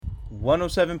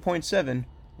107.7,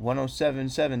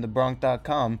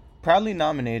 1077thebronx.com proudly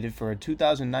nominated for a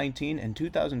 2019 and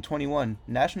 2021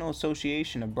 National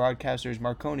Association of Broadcasters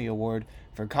Marconi Award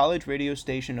for College Radio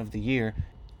Station of the Year,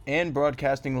 and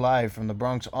broadcasting live from the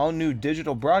Bronx all-new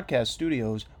digital broadcast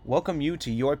studios, welcome you to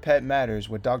Your Pet Matters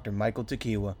with Dr. Michael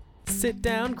Tequila. Sit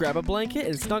down, grab a blanket,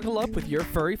 and snuggle up with your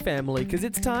furry family, because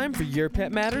it's time for Your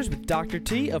Pet Matters with Dr.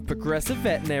 T of Progressive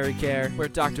Veterinary Care, where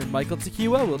Dr. Michael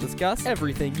Tequila will discuss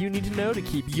everything you need to know to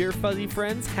keep your fuzzy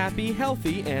friends happy,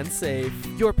 healthy, and safe.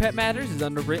 Your Pet Matters is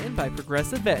underwritten by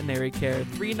Progressive Veterinary Care,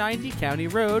 390 County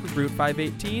Road, Route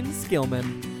 518,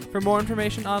 Skillman. For more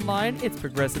information online, it's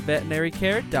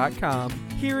progressiveveterinarycare.com.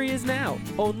 Here he is now,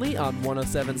 only on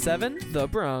 107.7 The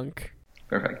Bronx.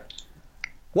 Perfect.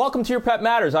 Welcome to Your Pet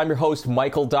Matters. I'm your host,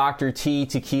 Michael Dr. T.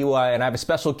 Tequila, and I have a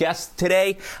special guest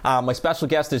today. My special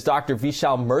guest is Dr.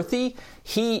 Dr.Murphy.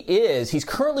 He's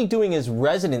currently doing his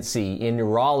residency in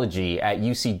neurology at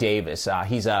UC Davis.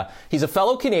 He's a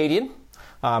fellow Canadian.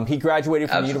 He graduated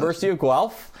from the University of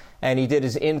Guelph, and he did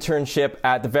his internship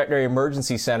at the Veterinary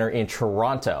Emergency Center in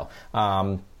Toronto,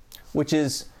 which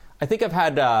is, I think I've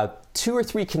had 2 or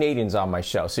 3 Canadians on my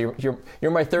show, so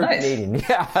you're my third Canadian.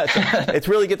 Yeah, so it's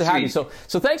really good to have you. So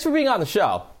thanks for being on the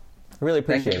show. I really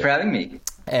appreciate it. Thank you for having me.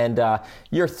 And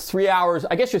you're 3 hours.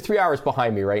 I guess you're 3 hours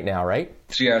behind me right now, right?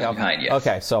 3 hours behind, yes.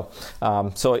 Okay, so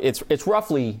it's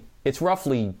roughly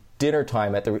dinner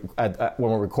time at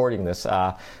when we're recording this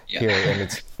here,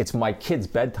 and it's my kid's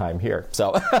bedtime here,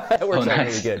 so it works out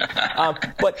really good.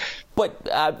 But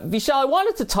Vishal, I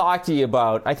wanted to talk to you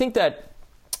about. I think that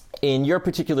in your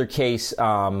particular case,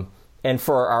 and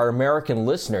for our American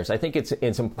listeners, I think it's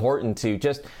important to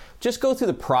just go through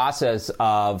the process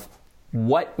of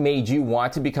what made you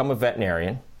want to become a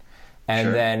veterinarian,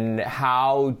 and then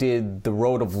how did the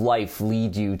road of life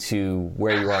lead you to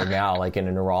where you are now, like in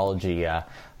a neurology a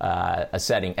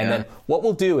setting. And then what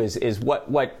we'll do is what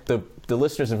the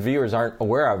listeners and viewers aren't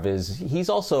aware of is he's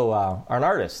also an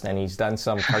artist, and he's done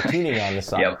some cartooning on the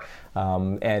side. Yep.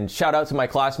 And shout out to my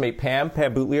classmate Pam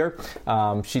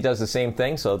Bootlier. She does the same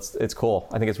thing, so it's cool.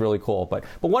 I think it's really cool. But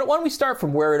why don't we start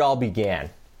from where it all began?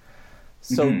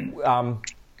 So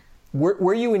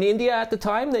were you in India at the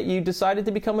time that you decided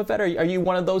to become a vet? Are you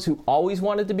one of those who always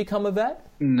wanted to become a vet?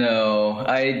 No,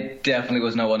 I definitely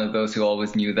was not one of those who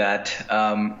always knew that.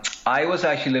 I was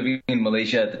actually living in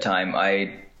Malaysia at the time.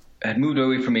 I had moved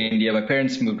away from India. My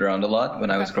parents moved around a lot when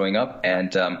I was growing up,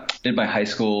 and did my high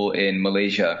school in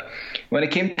Malaysia. When it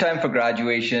came time for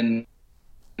graduation,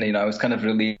 I was kind of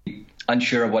really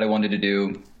unsure of what I wanted to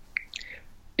do.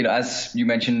 As you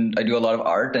mentioned, I do a lot of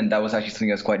art, and that was actually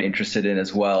something I was quite interested in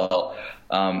as well.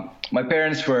 My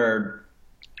parents were,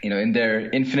 in their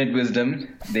infinite wisdom,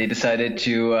 they decided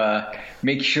to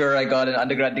make sure I got an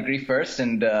undergrad degree first,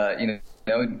 and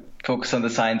focus on the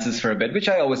sciences for a bit, which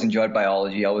I always enjoyed.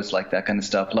 Biology, I always liked that kind of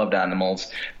stuff, loved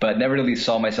animals, but never really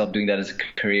saw myself doing that as a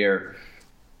career.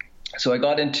 So I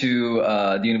got into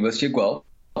the University of Guelph.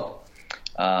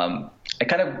 I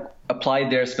kind of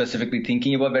applied there specifically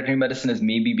thinking about veterinary medicine as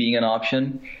maybe being an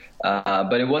option.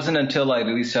 But it wasn't until I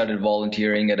really started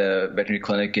volunteering at a veterinary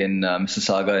clinic in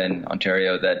Mississauga in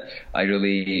Ontario that I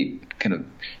really kind of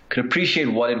could appreciate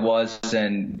what it was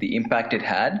and the impact it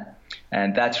had.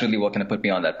 And that's really what kind of put me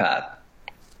on that path.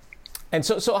 And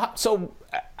so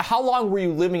how long were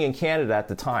you living in Canada at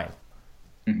the time?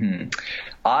 Mm-hmm.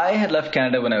 I had left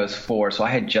Canada when I was 4, so I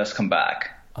had just come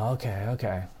back. Okay.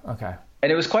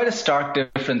 And it was quite a stark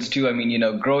difference too. I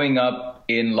mean, growing up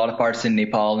in a lot of parts in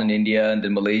Nepal and India and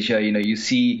then Malaysia, you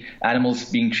see animals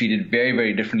being treated very,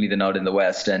 very differently than out in the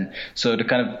West. And so to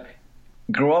kind of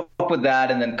grow up with that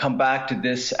and then come back to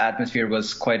this atmosphere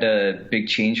was quite a big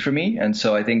change for me. And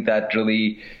so I think that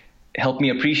really helped me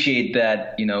appreciate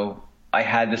that, I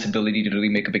had this ability to really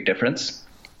make a big difference.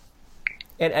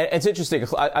 And it's interesting,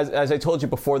 as I told you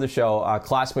before the show, a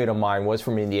classmate of mine was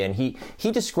from India, and he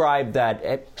described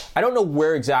that, I don't know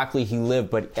where exactly he lived,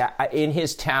 but in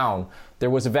his town, there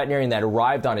was a veterinarian that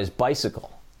arrived on his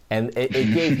bicycle. And it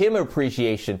gave him an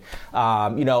appreciation.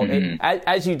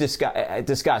 As you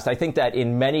discussed, I think that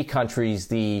in many countries,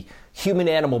 the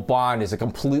human-animal bond is a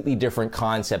completely different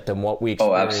concept than what we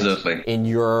experience in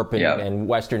Europe and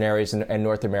Western areas and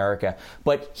North America.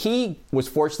 But he was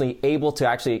fortunately able to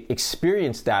actually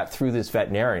experience that through this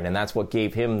veterinarian, and that's what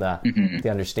gave him the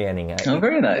understanding. Oh,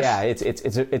 very nice. Yeah,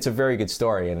 it's a very good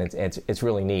story, and it's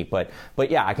really neat. But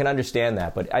yeah, I can understand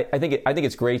that. But I think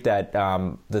it's great that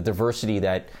the diversity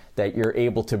that you're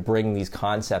able to bring these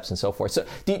concepts and so forth. So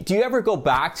do you ever go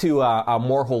back to a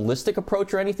more holistic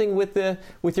approach or anything with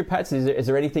your pets? Is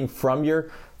there anything from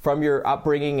your from your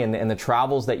upbringing and the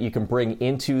travels that you can bring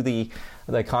into the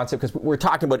concept? Because we're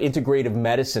talking about integrative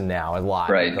medicine now a lot,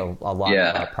 right? A lot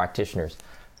of practitioners.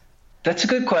 That's a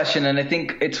good question, and I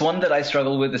think it's one that I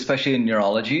struggle with, especially in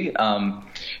neurology. I've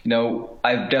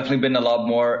definitely been a lot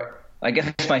more. I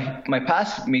guess my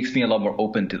past makes me a lot more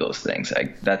open to those things.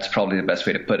 That's probably the best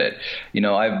way to put it.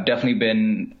 I've definitely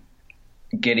been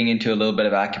getting into a little bit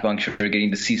of acupuncture,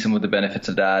 getting to see some of the benefits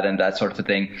of that and that sort of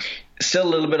thing. Still a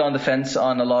little bit on the fence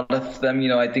on a lot of them.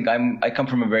 I think I come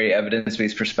from a very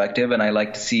evidence-based perspective, and I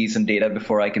like to see some data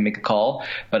before I can make a call.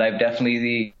 But I've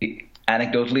definitely,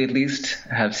 anecdotally at least,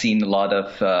 have seen a lot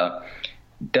of a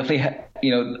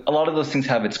lot of those things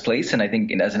have its place, and I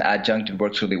think as an adjunct it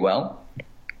works really well.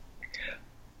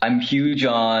 I'm huge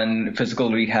on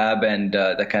physical rehab and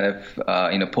that kind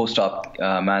of post-op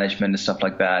management and stuff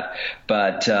like that.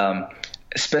 But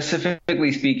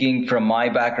specifically speaking, from my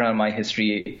background, my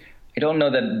history, I don't know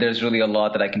that there's really a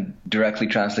lot that I can directly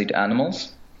translate to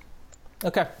animals.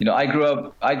 Okay. I grew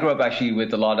up actually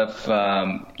with a lot of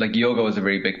yoga was a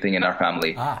very big thing in our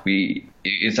family.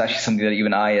 It's actually something that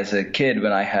even I, as a kid,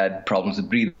 when I had problems with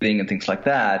breathing and things like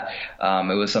that,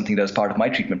 it was something that was part of my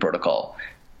treatment protocol.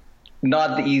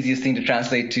 Not the easiest thing to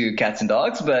translate to cats and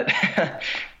dogs, but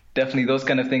definitely those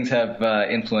kind of things have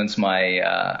influenced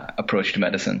my approach to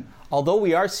medicine. Although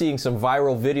we are seeing some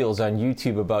viral videos on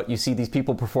YouTube about, you see these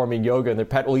people performing yoga and their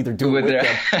pet will either do it with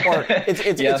them, or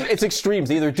it's extremes.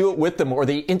 They either do it with them or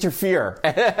they interfere.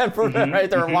 Right?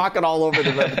 They're walking all over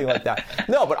them and everything like that.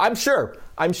 No, but I'm sure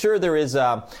there is.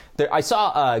 I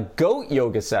saw a goat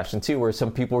yoga session too, where some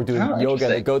people were doing yoga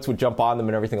and the goats would jump on them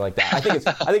and everything like that. I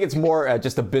think it's more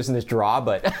just a business draw,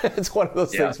 but it's one of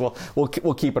those things we'll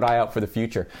keep an eye out for the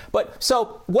future. But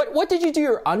so, what did you do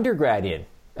your undergrad in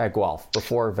at Guelph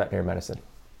before veterinary medicine?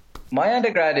 My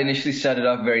undergrad initially started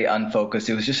off very unfocused.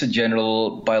 It was just a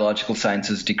general biological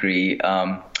sciences degree.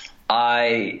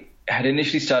 I had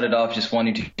initially started off just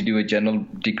wanting to do a general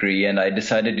degree, and I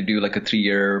decided to do like a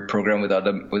 3-year program without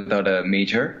a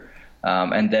major.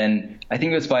 And then I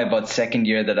think it was by about second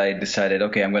year that I decided,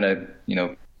 okay, I'm going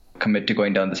to, commit to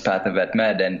going down this path of vet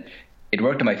med. And it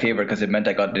worked in my favor because it meant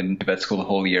I got into vet school a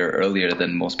whole year earlier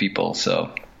than most people.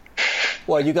 So.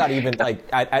 Well, you got even like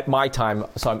at my time,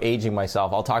 so I'm aging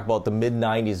myself. I'll talk about the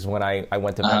mid-90s when I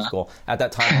went to vet school. At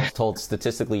that time, I was told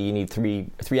statistically you need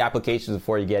three applications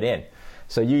before you get in.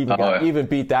 So you even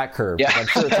beat that curve. Yeah. I'm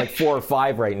sure it's like 4 or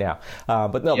 5 right now.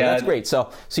 But that's great.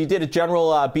 So you did a general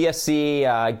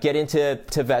BSc, get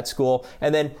into vet school,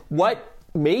 and then what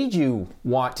made you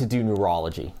want to do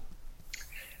neurology?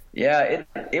 Yeah,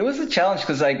 it was a challenge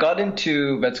because I got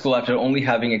into vet school after only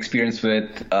having experience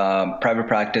with private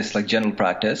practice, like general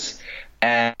practice,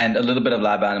 and a little bit of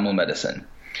lab animal medicine.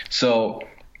 So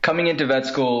coming into vet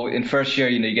school in first year,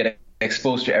 you get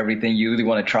exposed to everything. You really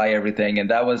want to try everything, and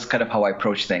that was kind of how I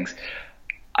approached things.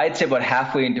 I'd say about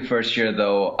halfway into first year,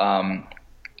 though,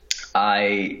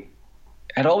 I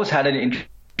had always had an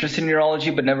interest in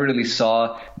neurology, but never really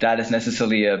saw that as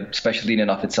necessarily a specialty in and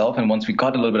of itself. And once we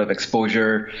got a little bit of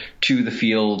exposure to the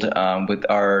field with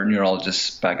our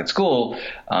neurologists back at school,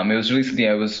 it was really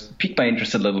something piqued my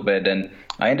interest a little bit, and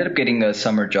I ended up getting a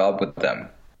summer job with them.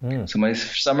 So my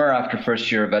summer after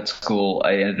first year of vet school,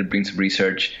 I ended up doing some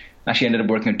research. Actually ended up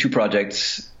working on 2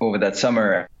 projects over that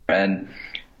summer, and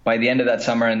by the end of that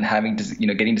summer and having to,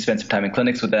 getting to spend some time in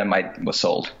clinics with them, I was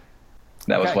sold.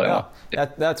 That was what I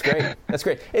wanted. That's great. That's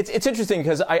great. It's interesting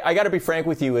because I got to be frank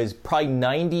with you, is probably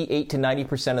 98 to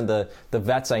 90% of the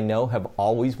vets I know have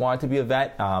always wanted to be a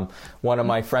vet. One of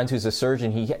my friends who's a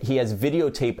surgeon, he has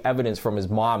videotape evidence from his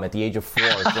mom at the age of 4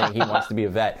 saying he wants to be a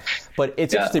vet. But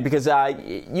it's interesting because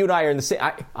you and I are in the same.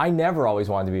 I never always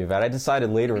wanted to be a vet. I decided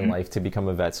later in life to become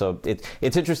a vet. So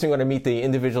it's interesting when I meet the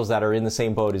individuals that are in the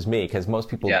same boat as me, because most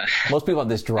people have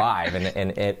this drive,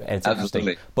 and it's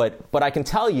interesting. But I can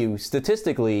tell you statistically,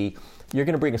 you're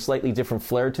going to bring a slightly different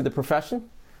flair to the profession.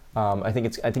 I think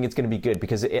it's going to be good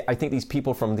because I think these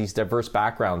people from these diverse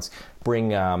backgrounds bring,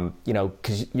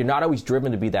 because you're not always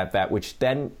driven to be that vet, which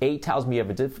then tells me you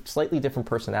have a slightly different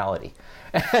personality.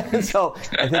 And so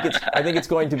I think it's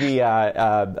going to be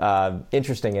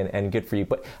interesting and good for you.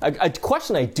 But a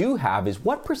question I do have is,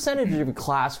 what percentage of your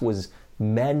class was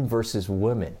men versus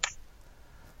women?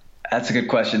 That's a good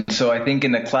question. So I think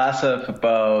in a class of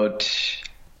about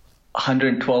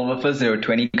 112 of us, there were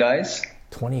 20 guys.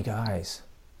 20 guys.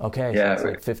 Okay. Yeah. So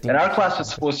like 15. And our class was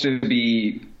supposed to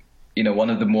be, one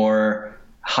of the more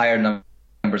higher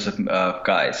numbers of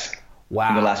guys. Wow.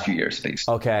 In the last few years, at least.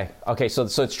 Okay. So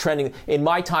it's trending. In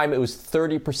my time, it was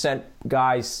 30%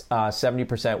 guys,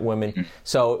 70% women. Mm-hmm.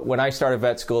 So when I started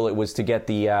vet school, it was to get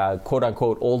the quote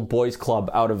unquote old boys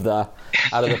club out of the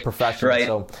profession. Right.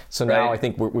 So now I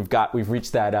think we've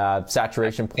reached that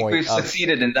saturation point. We've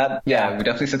succeeded in that. Yeah, we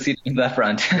definitely succeeded in that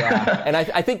front. Yeah. And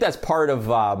I think that's part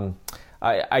of.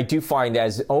 I do find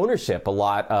as ownership a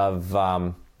lot of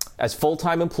as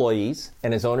full-time employees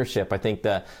and as ownership, I think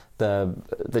that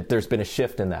there's been a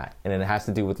shift in that, and it has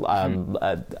to do with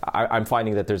I'm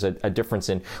finding that there's a difference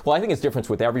in, well, I think it's difference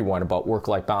with everyone about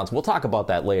work-life balance. We'll talk about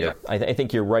that later. Yeah. I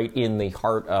think you're right in the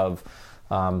heart of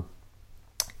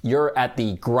you're at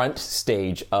the grunt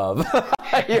stage of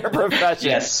your profession.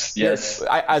 Yes.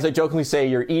 As I jokingly say,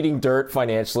 you're eating dirt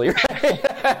financially. Right?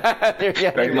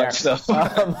 Very much so.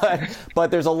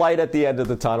 But there's a light at the end of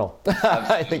the tunnel.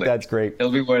 I think that's great.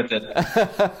 It'll be worth it.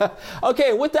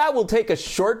 Okay, with that, we'll take a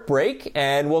short break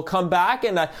and we'll come back.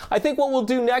 And I think what we'll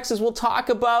do next is we'll talk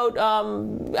about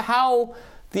how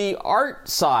the art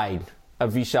side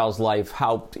of Vishal's life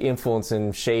helped influence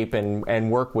and shape and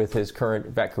work with his current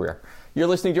vet career. You're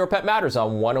listening to Your Pet Matters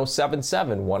on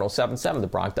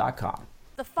 1077thebronx.com.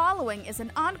 The following is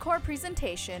an encore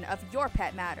presentation of Your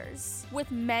Pet Matters, with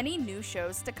many new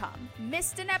shows to come.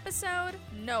 Missed an episode?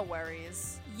 No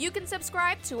worries. You can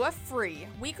subscribe to a free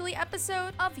weekly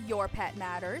episode of Your Pet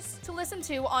Matters to listen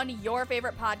to on your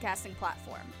favorite podcasting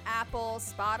platform. Apple,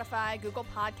 Spotify, Google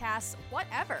Podcasts,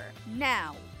 whatever.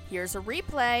 Now, here's a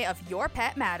replay of Your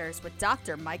Pet Matters with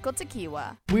Dr. Michael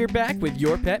Tekiwa. We're back with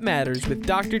Your Pet Matters with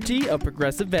Dr. T of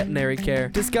Progressive Veterinary Care,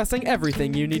 discussing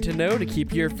everything you need to know to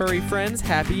keep your furry friends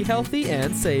happy, healthy,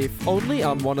 and safe. Only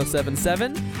on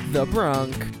 1077 The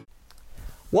Bronx.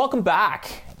 Welcome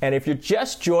back. And if you're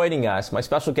just joining us, my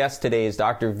special guest today is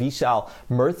Dr. Vishal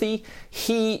Murthy.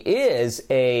 He is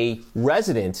a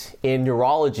resident in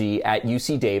neurology at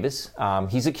UC Davis.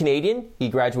 He's a Canadian. He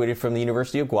graduated from the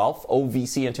University of Guelph,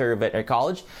 OVC, Ontario Veterinary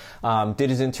College,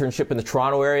 did his internship in the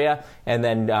Toronto area, and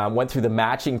then went through the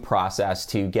matching process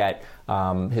to get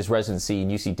his residency in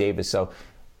UC Davis. So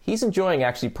he's enjoying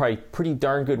actually probably pretty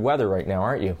darn good weather right now,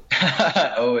 aren't you?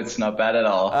 Oh, it's not bad at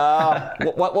all.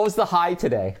 What was the high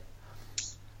today?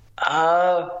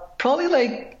 Probably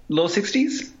like low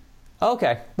 60s.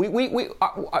 Okay. We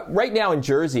right now in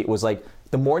Jersey, it was like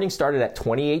the morning started at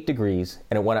 28 degrees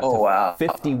and it went up to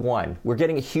 51. We're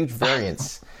getting a huge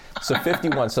variance. So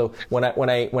 51. So when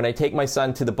I take my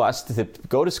son to the bus to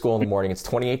go to school in the morning, it's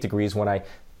 28 degrees. When I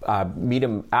meet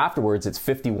him afterwards, it's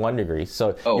 51 degrees.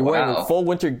 So you're wearing full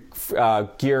winter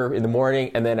gear in the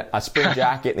morning and then a spring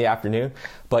jacket in the afternoon.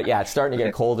 But yeah, it's starting to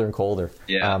get colder and colder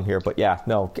here. But yeah,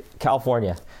 no,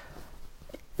 California.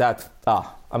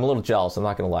 I'm a little jealous. I'm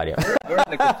not going to lie to you. We're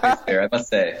in a good place there, I must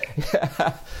say.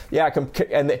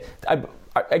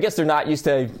 I guess they're not used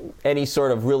to any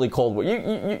sort of really cold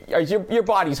weather. Your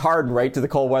body's hardened, right, to the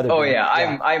cold weather. Oh yeah,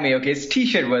 I'm okay. It's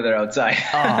t-shirt weather outside.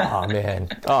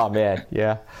 Oh man,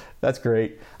 yeah, that's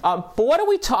great. But why don't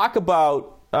we talk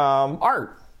about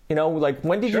art? You know, like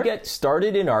when did you get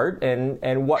started in art,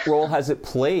 and what role has it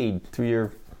played through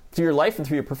your life and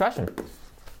through your profession?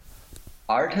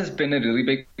 Art has been a really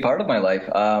big part of my life.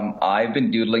 I've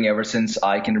been doodling ever since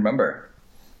I can remember.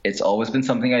 It's always been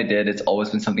something I did. It's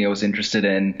always been something I was interested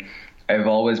in. I've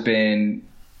always been,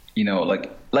 like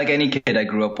any kid, I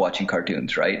grew up watching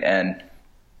cartoons, right? And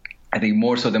I think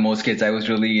more so than most kids, I was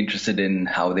really interested in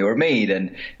how they were made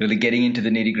and really getting into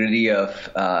the nitty-gritty of,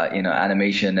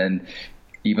 animation and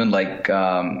even like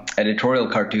editorial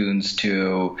cartoons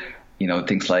to,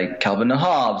 things like Calvin and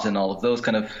Hobbes and all of those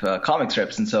kind of comic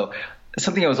strips. And so it's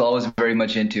something I was always very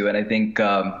much into. And I think,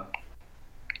 as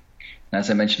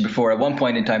I mentioned before, at one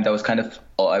point in time, I was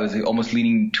almost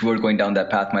leaning toward going down that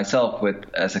path myself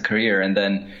as a career. And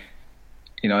then,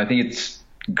 I think it's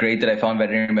great that I found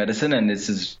veterinary medicine, and this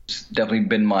has definitely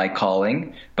been my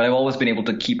calling. But I've always been able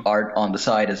to keep art on the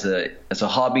side as a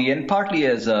hobby, and partly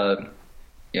as a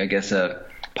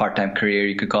part-time career,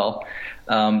 you could call.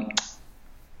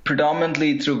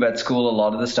 Predominantly through vet school, a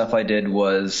lot of the stuff I did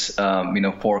was,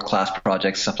 for class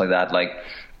projects, stuff like that. Like,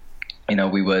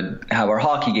 we would have our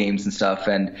hockey games and stuff,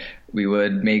 and we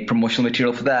would make promotional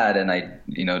material for that. And I,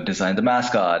 designed the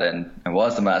mascot, and I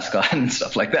was the mascot and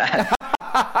stuff like that.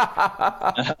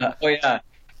 Oh yeah.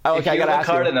 Oh, okay, I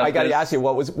gotta ask you,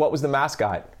 what was the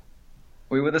mascot?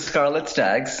 We were the Scarlet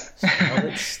Stags.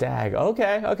 Scarlet Stag.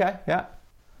 Okay, yeah.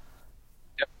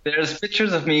 There's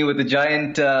pictures of me with a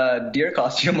giant deer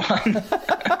costume on.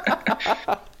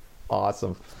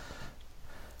 Awesome.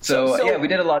 So yeah, we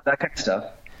did a lot of that kind of stuff.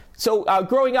 So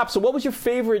growing up, what was your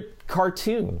favorite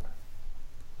cartoon?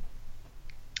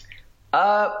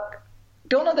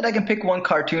 don't know that I can pick one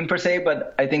cartoon per se,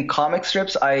 but I think comic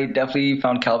strips, I definitely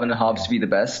found Calvin and Hobbes to be the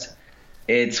best.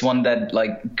 It's one that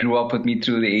like grew up with me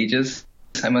through the ages,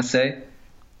 I must say.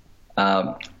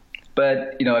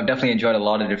 But, you know, I've definitely enjoyed a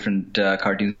lot of different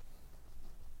cartoons.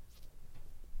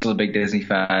 Still a big Disney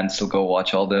fan, still go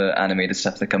watch all the animated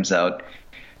stuff that comes out.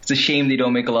 It's a shame they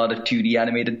don't make a lot of 2D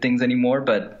animated things anymore,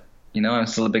 but, you know, I'm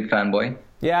still a big fanboy.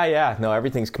 Yeah. No,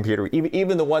 everything's computer.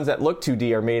 Even the ones that look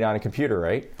 2D are made on a computer,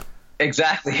 right?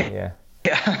 Exactly. Yeah.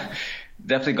 Yeah.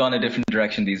 Definitely gone a different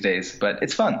direction these days, but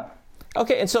it's fun.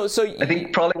 Okay, and so I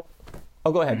think probably...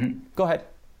 Oh, go ahead. Mm-hmm. Go ahead.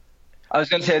 I was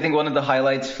going to say, I think one of the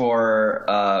highlights for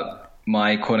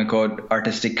my quote-unquote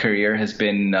artistic career has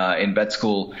been in vet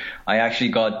school. I actually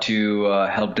got to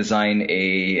help design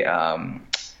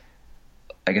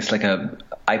I guess like a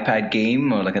iPad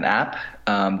game or like an app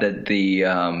that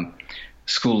the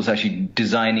school is actually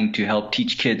designing to help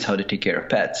teach kids how to take care of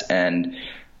pets. And,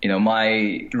 you know,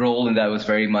 my role in that was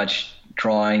very much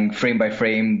drawing frame by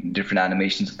frame different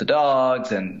animations of the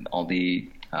dogs and all the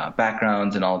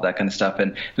backgrounds and all that kind of stuff,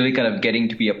 and really kind of getting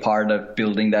to be a part of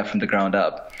building that from the ground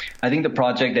up. I think the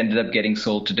project ended up getting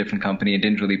sold to a different company and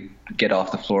didn't really get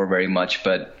off the floor very much,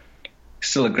 but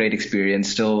still a great experience.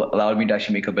 Still allowed me to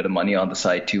actually make a bit of money on the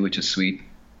side too, which is sweet.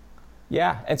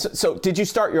 Yeah. And so did you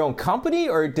start your own company,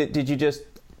 or did you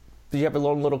have a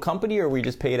little company, or were you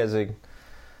just paid as a...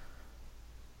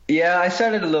 Yeah, I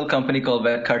started a little company called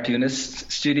Vet Cartoonist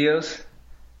Studios.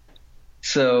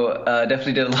 So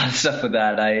definitely did a lot of stuff with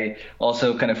that. I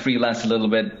also kind of freelanced a little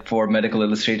bit for medical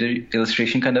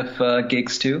illustration kind of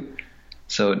gigs too.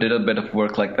 So did a bit of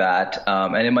work like that.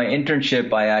 And in my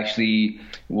internship, I actually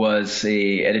was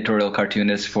a editorial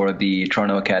cartoonist for the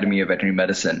Toronto Academy of Veterinary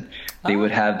Medicine. They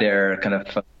would have their kind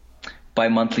of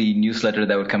bi-monthly newsletter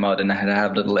that would come out, and I had to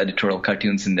have little editorial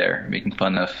cartoons in there making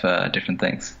fun of different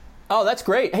things. Oh, that's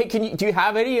great. Hey, do you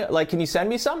have any, can you send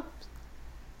me some?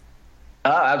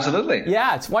 Absolutely.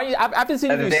 Yeah, after this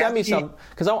interview, send me some,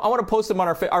 because I want to post them on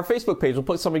our Facebook page. We'll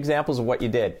put some examples of what you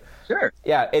did. Sure.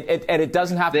 Yeah, and it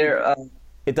doesn't have to.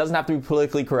 It doesn't have to be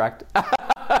politically correct.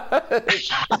 It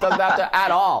doesn't have to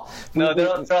at all. No, they're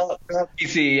all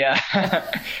PC.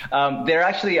 Yeah. They're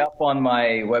actually up on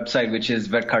my website, which is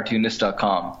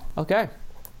vetcartoonist.com. Okay.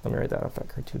 Let me write that up,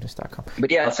 vetcartoonist.com.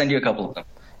 But yeah, I'll send you a couple of them.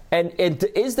 And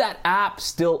is that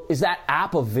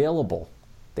app available?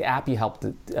 The app you helped?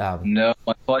 No,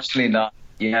 unfortunately not.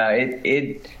 Yeah,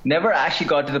 it never actually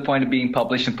got to the point of being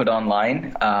published and put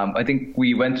online. I think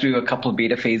we went through a couple of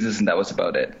beta phases, and that was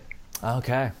about it.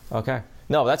 Okay.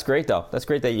 No, that's great though. That's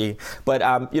great that you. But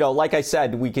like I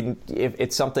said, we can. If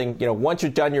it's something, once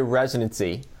you're done your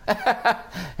residency,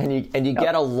 and you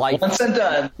get a life. Once I'm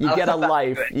done, you get a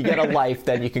life.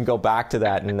 Then you can go back to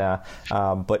that. And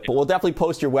but we'll definitely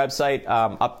post your website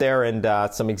up there and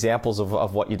some examples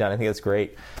of what you've done. I think that's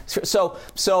great.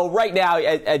 So right now,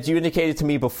 as you indicated to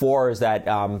me before, is that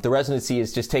the residency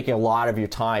is just taking a lot of your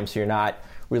time, so you're not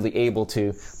really able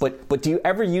to. But do you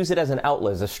ever use it as an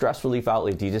outlet, as a stress relief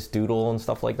outlet? Do you just doodle and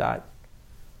stuff like that?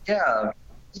 Yeah, I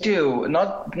do.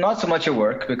 Not so much at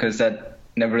work, because that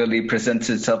never really presents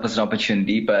itself as an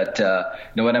opportunity. But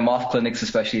when I'm off clinics,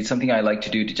 especially, it's something I like to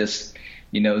do to just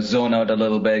zone out a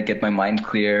little bit, get my mind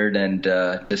cleared, and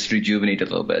just rejuvenate a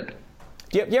little bit.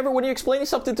 Do you ever, when you're explaining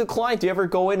something to a client, do you ever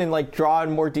go in and draw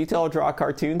in more detail, draw a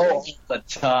cartoon? All the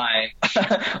time.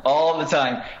 All the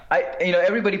time.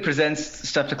 Everybody presents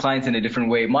stuff to clients in a different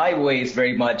way. My way is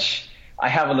very much, I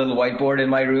have a little whiteboard in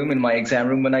my room, in my exam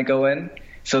room when I go in.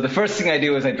 So the first thing I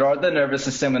do is I draw the nervous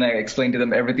system and I explain to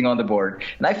them everything on the board.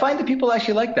 And I find that people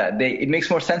actually like that. It makes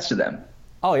more sense to them.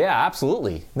 Oh yeah,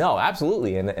 absolutely. No,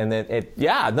 absolutely. And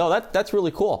that's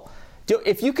really cool.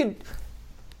 If you could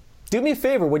do me a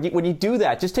favor, when you do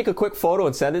that, just take a quick photo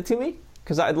and send it to me,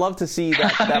 because I'd love to see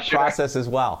that Sure. process as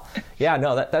well. Yeah,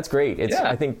 no, that's great.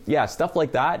 I think stuff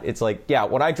like that. It's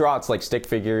when I draw, it's like stick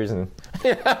figures and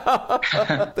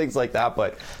things like that.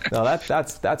 But no,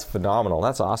 that's phenomenal.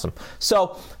 That's awesome.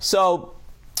 So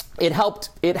it helped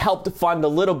fund a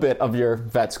little bit of your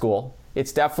vet school.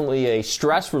 It's definitely a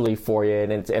stress relief for you,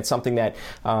 and it's something that,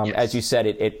 Yes. as you said,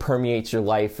 it permeates your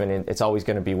life, and it's always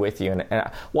going to be with you. And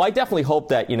I definitely hope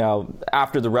that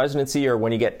after the residency, or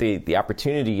when you get the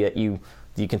opportunity, that you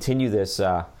continue this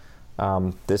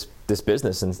this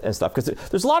business and stuff, because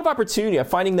there's a lot of opportunity. I'm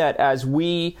finding that as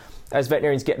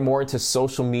veterinarians get more into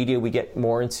social media, we get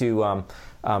more into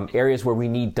areas where we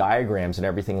need diagrams and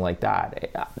everything like that.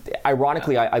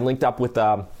 Ironically, I linked up with.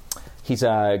 He's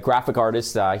a graphic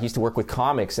artist. He used to work with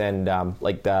comics and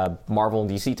the Marvel and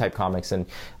DC type comics. And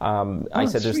I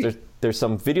said, there's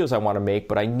some videos I want to make,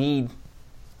 but I need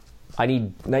I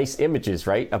need nice images,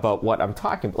 right, about what I'm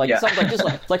talking about. Like something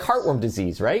like heartworm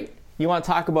disease, right? You want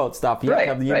to talk about stuff, you have to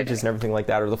have the images and everything like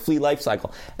that, or the flea life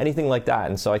cycle, anything like that.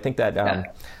 And so I think that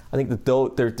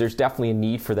there's definitely a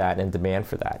need for that and demand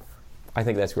for that. I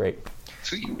think that's great.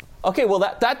 Sweet. Okay, well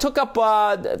that took up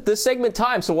the segment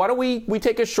time. So why don't we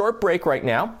take a short break right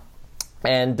now?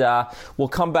 And we'll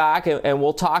come back and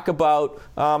we'll talk about,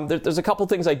 there's a couple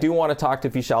things I do want to talk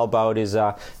to Vishal about is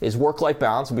work-life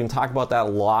balance. We've been talking about that a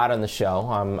lot on the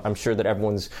show. I'm sure that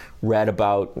everyone's read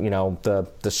about,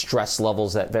 the stress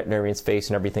levels that veterinarians face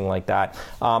and everything like that.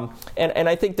 And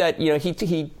I think that,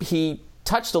 he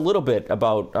touched a little bit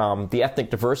about the ethnic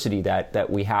diversity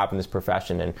that we have in this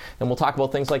profession, and we'll talk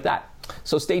about things like that.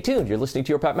 So stay tuned. You're listening to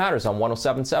Your Pet Matters on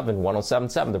 107.7,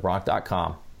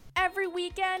 107.7thebronx.com. Every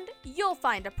weekend, you'll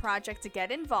find a project to get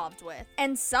involved with,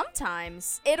 and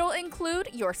sometimes it'll include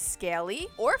your scaly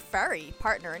or furry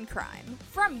partner in crime.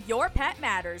 From Your Pet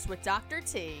Matters with Dr.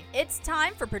 T, it's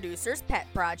time for Producer's Pet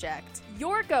Project,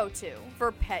 your go-to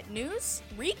for pet news,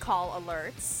 recall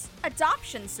alerts,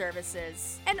 adoption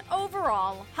services, and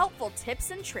overall helpful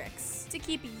tips and tricks to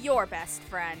keep your best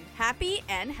friend happy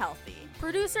and healthy.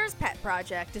 Producer's Pet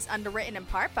Project is underwritten in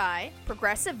part by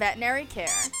Progressive Veterinary Care.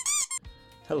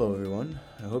 Hello everyone,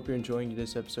 I hope you're enjoying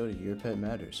this episode of Your Pet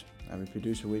Matters. I'm your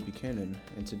producer Wade Buchanan,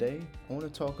 and today I want to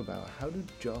talk about how do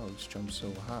dogs jump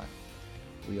so high.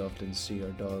 We often see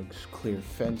our dogs clear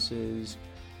fences,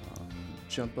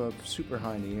 jump up super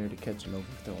high in the air to catch an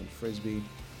overthrown frisbee,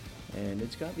 and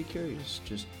it's got me curious,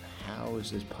 just how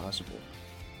is this possible,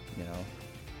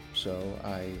 So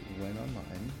I went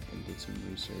online and did some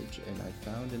research, and I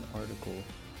found an article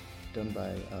done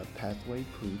by Pathway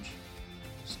Pooch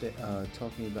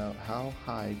talking about how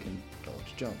high can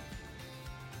dogs jump,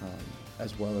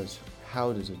 as well as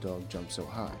how does a dog jump so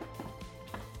high.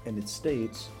 And it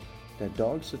states that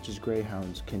dogs such as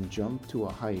greyhounds can jump to a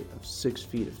height of 6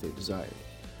 feet if they desire.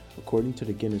 According to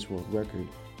the Guinness World Record,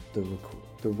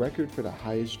 the record for the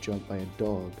highest jump by a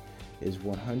dog is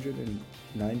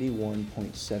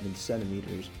 191.7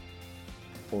 centimeters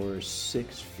or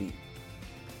 6 feet.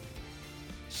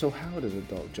 So how does a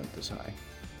dog jump this high?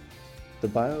 The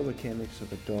biomechanics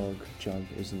of a dog jump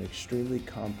is an extremely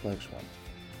complex one,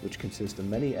 which consists of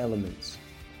many elements.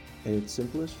 In its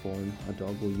simplest form, a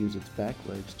dog will use its back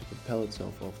legs to propel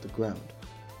itself off the ground,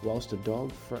 whilst the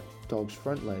dog's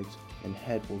front legs and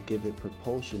head will give it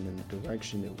propulsion in the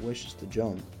direction it wishes to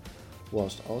jump,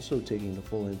 whilst also taking the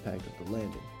full impact of the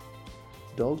landing.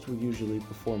 Dogs will usually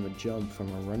perform a jump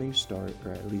from a running start,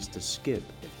 or at least a skip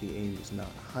if the aim is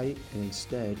not height and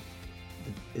instead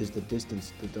is the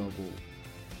distance the dog will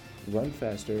run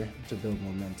faster to build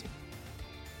momentum.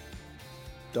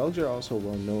 Dogs are also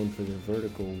well known for their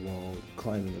vertical wall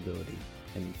climbing ability,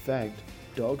 and in fact,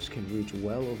 dogs can reach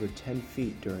well over 10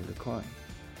 feet during a climb.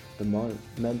 The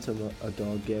momentum a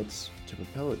dog gets to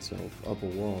propel itself up a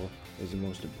wall is the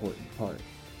most important part,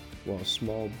 while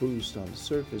small boosts on the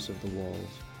surface of the walls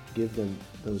give them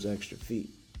those extra feet.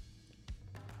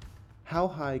 How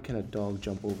high can a dog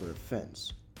jump over a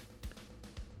fence?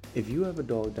 If you have a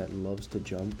dog that loves to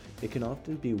jump, it can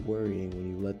often be worrying when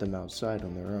you let them outside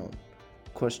on their own,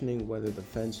 questioning whether the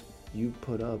fence you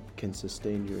put up can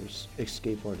sustain your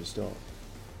escape artist dog.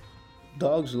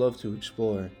 Dogs love to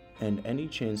explore, and any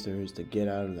chance there is to get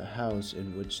out of the house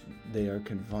in which they are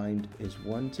confined is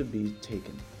one to be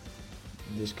taken.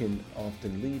 This can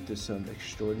often lead to some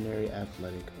extraordinary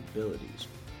athletic abilities.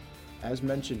 As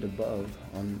mentioned above,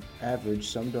 on average,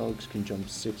 some dogs can jump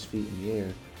 6 feet in the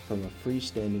air from a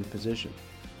freestanding position.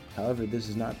 However, this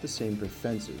is not the same for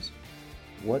fences.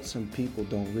 What some people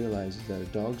don't realize is that a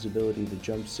dog's ability to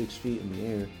jump 6 feet in the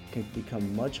air can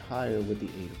become much higher with the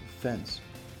aid of a fence.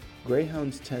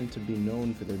 Greyhounds tend to be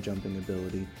known for their jumping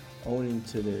ability, owing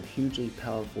to their hugely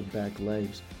powerful back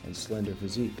legs and slender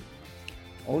physique.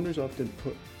 Owners often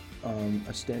put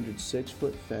a standard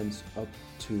 6-foot fence up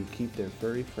to keep their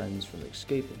furry friends from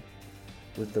escaping.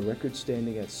 With the record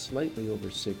standing at slightly over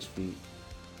 6 feet,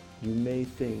 you may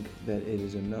think that it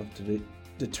is enough to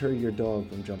deter your dog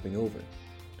from jumping over.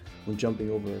 When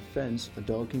jumping over a fence, a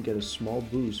dog can get a small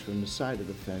boost from the side of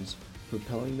the fence,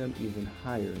 propelling them even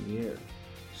higher in the air.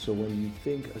 So when you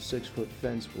think a 6-foot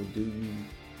fence will do you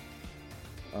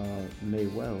may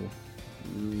well,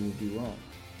 you will be wrong.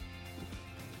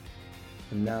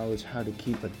 And now is how to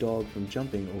keep a dog from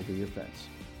jumping over your fence.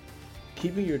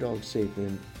 Keeping your dog safe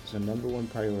is a number one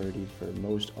priority for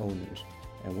most owners,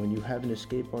 and when you have an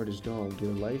escape artist dog,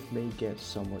 your life may get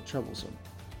somewhat troublesome.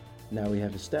 Now we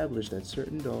have established that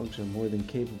certain dogs are more than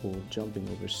capable of jumping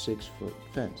over 6-foot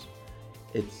fence.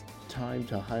 It's time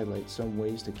to highlight some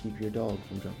ways to keep your dog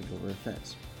from jumping over a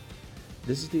fence.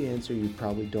 This is the answer you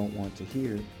probably don't want to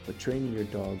hear, but training your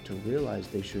dog to realize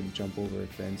they shouldn't jump over a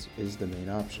fence is the main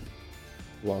option.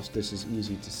 Whilst this is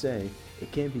easy to say,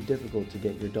 it can be difficult to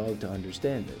get your dog to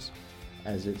understand this,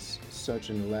 as it's such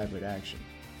an elaborate action.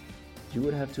 You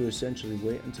would have to essentially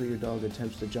wait until your dog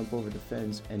attempts to jump over the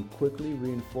fence and quickly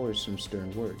reinforce some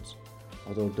stern words.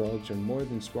 Although dogs are more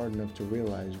than smart enough to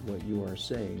realize what you are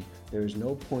saying, there is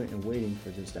no point in waiting for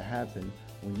this to happen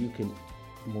when you can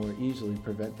more easily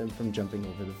prevent them from jumping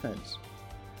over the fence.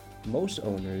 Most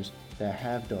owners that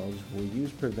have dogs will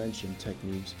use prevention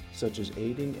techniques such as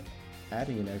adding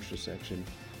an extra section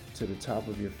to the top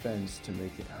of your fence to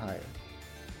make it higher.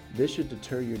 This should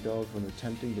deter your dog from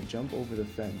attempting to jump over the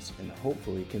fence and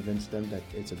hopefully convince them that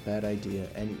it's a bad idea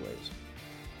anyways.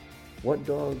 What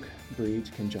dog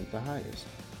breeds can jump the highest?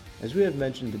 As we have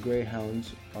mentioned, the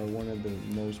Greyhounds are one of the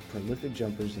most prolific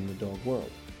jumpers in the dog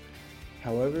world.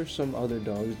 However, some other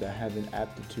dogs that have an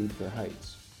aptitude for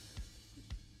heights.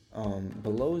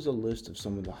 Below is a list of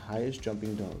some of the highest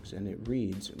jumping dogs, and it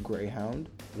reads Greyhound,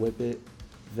 Whippet,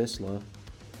 Vizsla,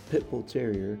 Pit Bull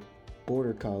Terrier,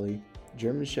 Border Collie,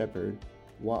 German Shepherd,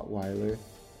 Rottweiler,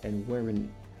 and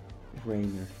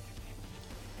Weimaraner.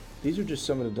 These are just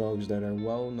some of the dogs that are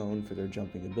well known for their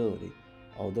jumping ability.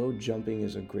 Although jumping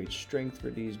is a great strength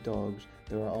for these dogs,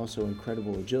 there are also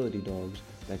incredible agility dogs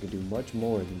that can do much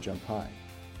more than jump high.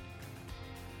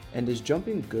 And is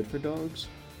jumping good for dogs?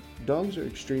 Dogs are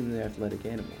extremely athletic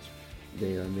animals.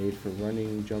 They are made for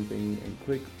running, jumping, and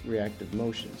quick reactive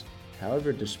motions.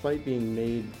 However, despite being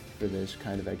made for this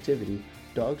kind of activity,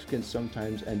 dogs can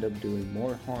sometimes end up doing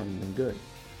more harm than good.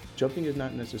 Jumping is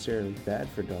not necessarily bad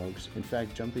for dogs. In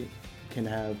fact, jumping can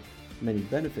have many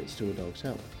benefits to a dog's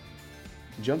health.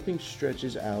 Jumping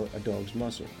stretches out a dog's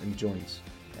muscle and joints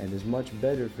and is much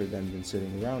better for them than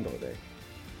sitting around all day.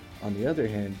 On the other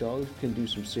hand, dogs can do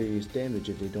some serious damage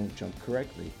if they don't jump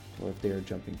correctly or if they are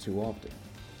jumping too often.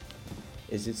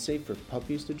 Is it safe for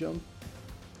puppies to jump?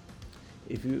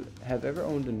 If you have ever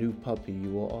owned a new puppy, you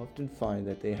will often find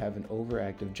that they have an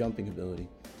overactive jumping ability.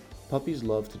 Puppies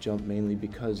love to jump mainly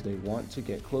because they want to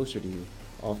get closer to you,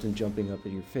 often jumping up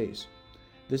at your face.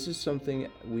 This is something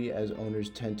we as owners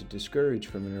tend to discourage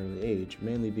from an early age,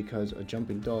 mainly because a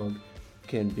jumping dog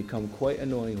can become quite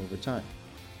annoying over time.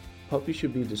 Puppies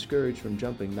should be discouraged from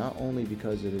jumping not only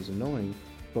because it is annoying,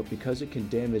 but because it can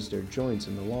damage their joints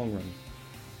in the long run.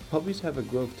 Puppies have a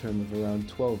growth term of around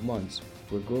 12 months,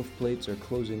 where growth plates are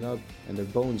closing up and their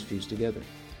bones fuse together.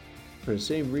 For the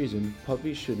same reason,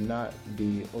 puppies should not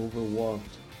be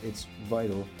overwalked. It's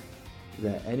vital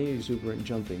that any exuberant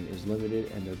jumping is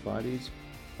limited and their bodies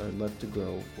are left to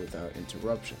grow without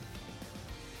interruption.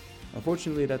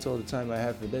 Unfortunately, that's all the time I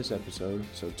have for this episode,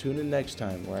 so tune in next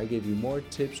time where I give you more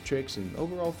tips, tricks, and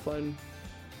overall fun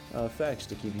facts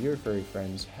to keep your furry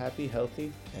friends happy,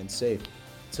 healthy, and safe.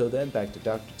 Till then, back to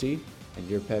Dr. T and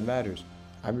Your Pet Matters.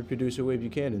 I'm your producer, Wade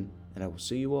Buchanan, and I will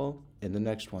see you all in the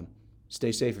next one.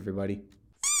 Stay safe, everybody.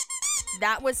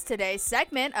 That was today's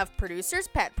segment of Producer's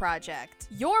Pet Project,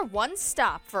 your one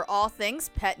stop for all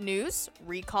things pet news,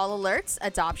 recall alerts,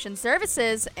 adoption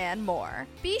services, and more.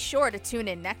 Be sure to tune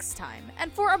in next time,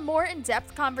 and for a more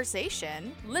in-depth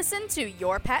conversation, listen to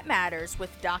Your Pet Matters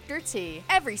with Dr. T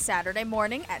every Saturday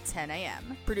morning at 10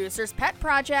 a.m. Producer's Pet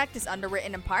Project is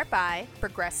underwritten in part by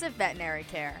Progressive Veterinary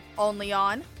Care, only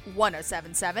on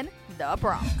 107.7 The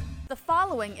Bronx. The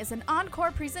following is an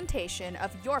encore presentation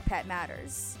of Your Pet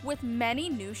Matters, with many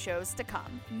new shows to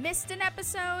come. Missed an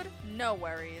episode? No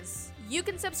worries. You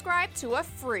can subscribe to a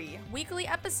free weekly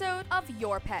episode of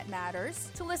Your Pet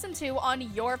Matters to listen to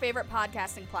on your favorite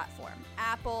podcasting platform.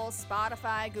 Apple,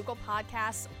 Spotify, Google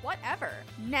Podcasts, whatever.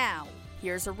 Now,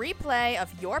 here's a replay of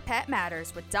Your Pet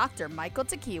Matters with Dr. Michael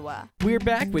Tekiwa. We're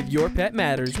back with Your Pet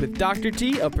Matters with Dr.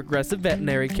 T of Progressive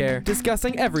Veterinary Care,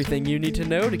 discussing everything you need to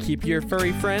know to keep your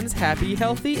furry friends happy,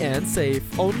 healthy, and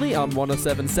safe. Only on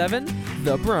 107.7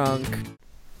 The Bronx.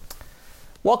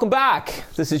 Welcome back.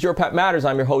 This is Your Pet Matters.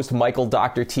 I'm your host, Michael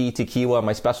Dr. T. Tekiwa.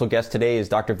 My special guest today is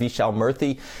Dr.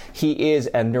 Dr.Murphy. He is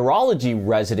a neurology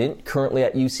resident currently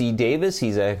at UC Davis.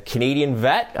 He's a Canadian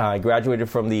vet. Graduated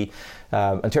from the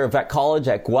Ontario Vet College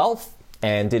at Guelph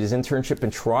and did his internship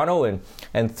in Toronto.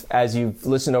 And as you've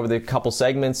listened over the couple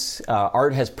segments,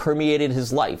 art has permeated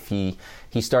his life.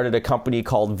 He started a company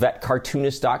called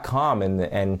vetcartoonist.com,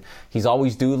 and he's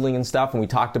always doodling and stuff. And we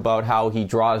talked about how he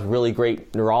draws really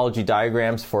great neurology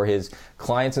diagrams for his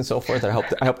clients and so forth. I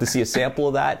hope to see a sample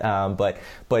of that.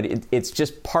 But it's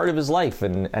just part of his life,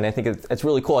 and I think it's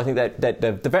really cool. I think that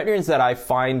the veterinarians that I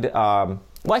find,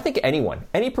 I think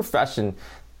any profession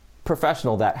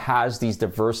professional that has these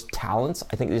diverse talents,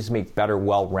 I think it just makes better,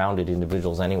 well-rounded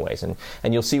individuals anyways. And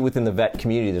you'll see within the vet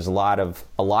community, there's a lot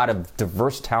of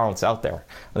diverse talents out there.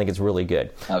 I think it's really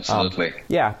good. Absolutely.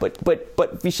 But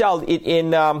Vishal,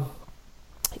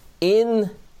 in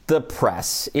the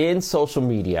press, in social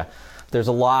media, there's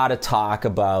a lot of talk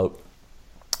about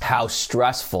how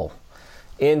stressful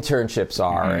internships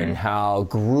are and how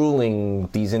grueling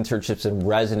these internships and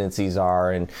residencies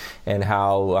are, and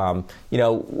how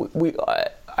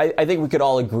I think we could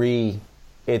all agree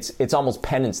it's almost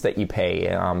penance that you pay,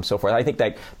 so forth. I think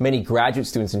that many graduate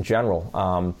students in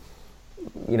general,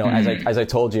 as I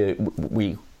told you,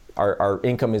 our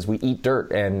income is we eat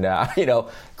dirt and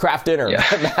craft dinner,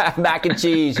 mac and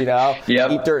cheese, eat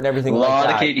dirt and everything like that. A lot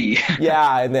of KD.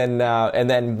 Yeah, and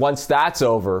then once that's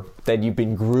over, then you've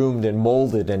been groomed and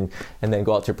molded, and then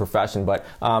go out to your profession. But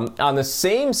on the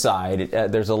same side,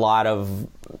 there's a lot of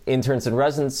interns and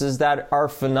residences that are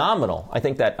phenomenal. I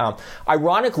think that,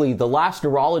 ironically, the last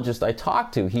neurologist I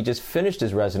talked to, he just finished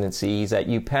his residency. He's at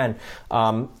UPenn.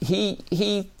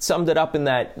 He summed it up in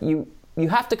that you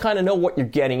have to kind of know what you're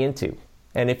getting into.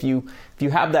 And if you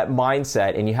have that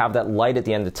mindset and you have that light at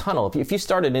the end of the tunnel, if you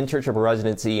start an internship or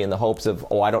residency in the hopes of,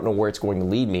 I don't know where it's going to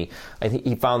lead me, I think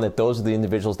he found that those are the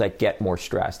individuals that get more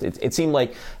stressed. It seemed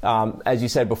like, as you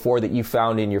said before, that you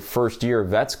found in your first year of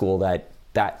vet school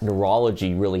that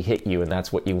neurology really hit you, and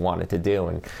that's what you wanted to do.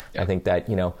 And I think that,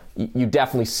 you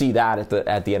definitely see that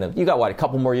at the end of, you got a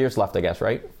couple more years left, I guess,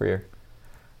 right? For your...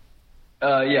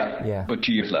 Yeah, but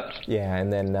 2 years left. Yeah,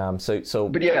 and then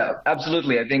But yeah,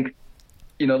 absolutely. I think,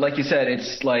 like you said,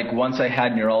 it's like once I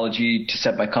had neurology to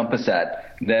set my compass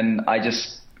at, then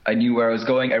I knew where I was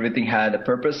going. Everything had a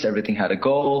purpose, everything had a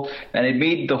goal, and it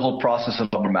made the whole process a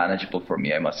lot more manageable for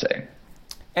me, I must say.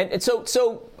 And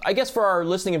so I guess for our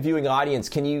listening and viewing audience,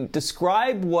 can you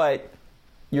describe what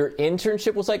your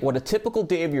internship was like, what a typical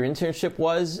day of your internship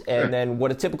was, and then what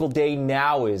a typical day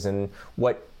now is, and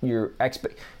what your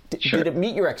Did it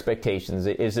meet your expectations?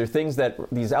 Is there things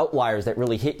these outliers that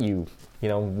really hit you,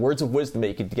 words of wisdom that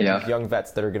you could get these young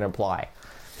vets that are going to apply?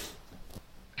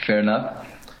 Fair enough.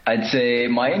 I'd say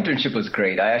my internship was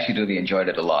great. I actually really enjoyed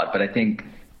it a lot, but I think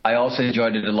I also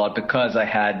enjoyed it a lot because I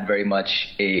had very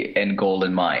much a end goal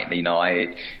in mind.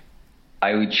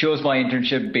 I chose my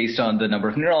internship based on the number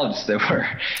of neurologists there were.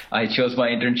 I chose my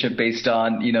internship based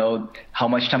on, how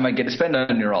much time I get to spend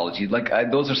on neurology.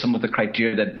 Those are some of the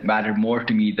criteria that mattered more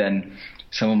to me than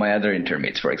some of my other intern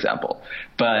mates, for example.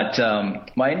 But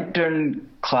my intern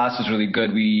class was really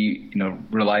good. We,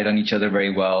 relied on each other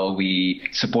very well. We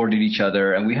supported each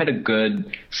other, and we had a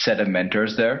good set of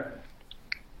mentors there.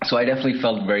 So I definitely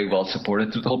felt very well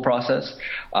supported through the whole process.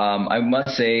 I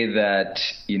must say that,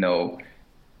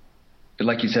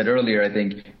 like you said earlier, I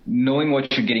think knowing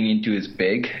what you're getting into is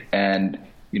big. And,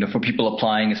 for people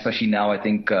applying, especially now, I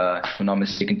think, if I'm not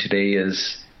mistaken, today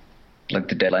is like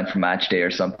the deadline for match day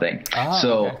or something.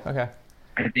 Okay.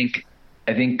 I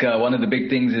think one of the big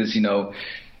things is,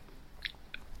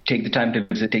 take the time to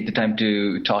visit, take the time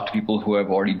to talk to people who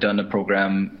have already done a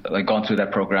program, gone through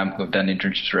that program, who have done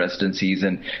internships, residencies,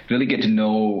 and really get to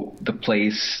know the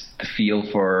place, the feel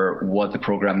for what the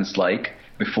program is like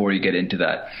before you get into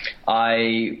that.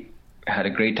 I had a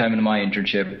great time in my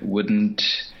internship.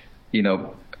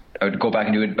 I would go back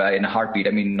and do it in a heartbeat.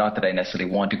 I mean, not that I necessarily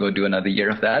want to go do another year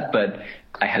of that, but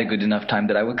I had a good enough time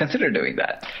that I would consider doing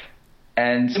that.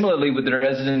 And similarly with the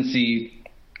residency,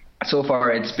 so far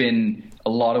it's been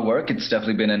a lot of work. It's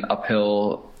definitely been an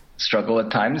uphill struggle at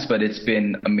times, but it's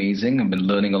been amazing. I've been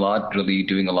learning a lot, really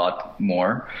doing a lot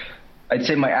more. I'd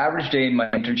say my average day in my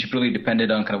internship really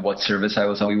depended on kind of what service I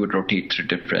was on. We would rotate through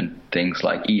different things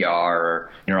like ER,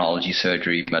 neurology,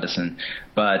 surgery, medicine.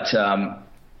 But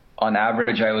on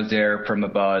average, I was there from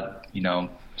about,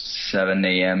 7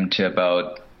 a.m. to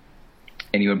about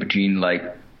anywhere between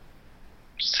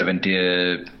 7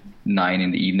 to 9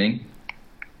 in the evening.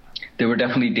 There were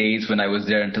definitely days when I was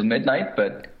there until midnight,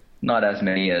 but not as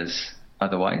many as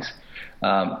otherwise.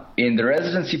 In the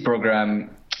residency program,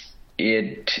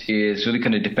 it is really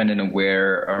kind of dependent on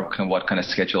where or kind of what kind of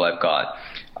schedule I've got.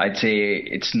 I'd say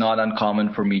it's not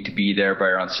uncommon for me to be there by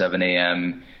around 7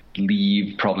 a.m.,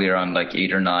 leave probably around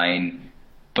 8 or 9.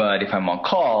 But if I'm on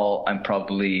call, I'm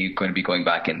probably going to be going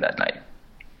back in that night.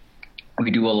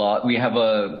 We do a lot. We have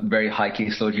a very high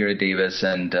caseload here at Davis,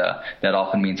 and that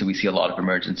often means that we see a lot of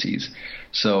emergencies.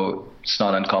 So it's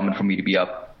not uncommon for me to be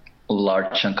up a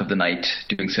large chunk of the night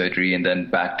doing surgery and then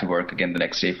back to work again the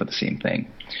next day for the same thing.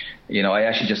 I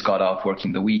actually just got off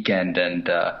working the weekend, and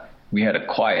we had a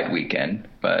quiet weekend,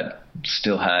 but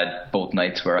still had both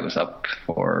nights where I was up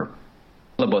for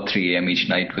about 3 a.m. each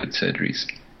night with surgeries.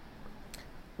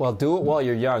 Well, do it while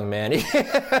you're young, man. It's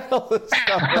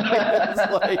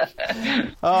like,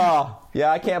 oh, yeah,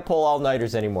 I can't pull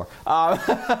all-nighters anymore.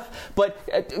 But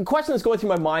a question that's going through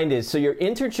my mind is, so your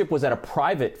internship was at a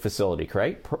private facility,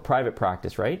 right? Private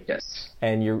practice, right? Yes.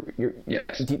 And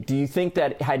yes. Do you think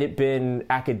that had it been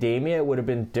academia, it would have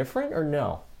been different or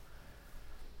no?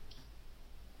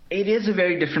 It is a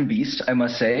very different beast, I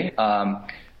must say.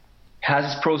 Has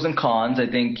its pros and cons. I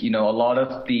think, a lot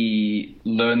of the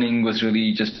learning was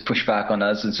really just pushed back on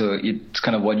us. And so it's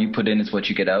kind of what you put in is what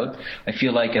you get out. I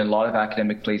feel like in a lot of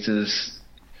academic places,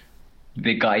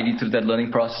 they guide you through that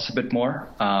learning process a bit more.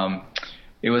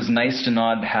 It was nice to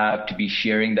not have to be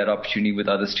sharing that opportunity with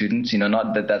other students.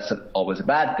 Not that that's always a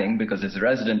bad thing, because as a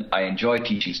resident, I enjoy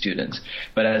teaching students.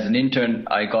 But as an intern,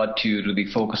 I got to really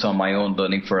focus on my own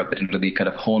learning for a bit and really kind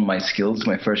of hone my skills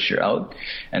my first year out.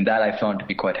 And that I found to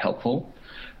be quite helpful.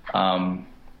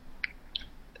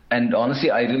 And honestly,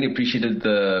 I really appreciated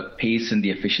the pace and the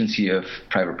efficiency of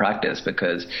private practice,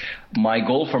 because my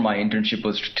goal for my internship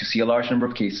was to see a large number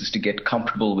of cases to get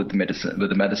comfortable with the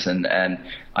medicine, and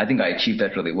I think I achieved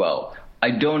that really well.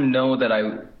 I don't know that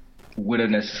I would have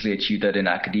necessarily achieved that in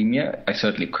academia. I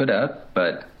certainly could have,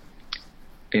 but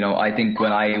I think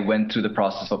when I went through the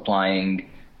process of applying,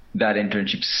 that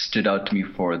internship stood out to me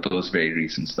for those very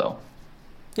reasons, though.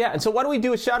 Yeah, and so why don't we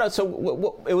do a shout-out?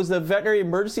 So it was the Veterinary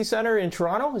Emergency Center in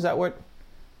Toronto? Is that what?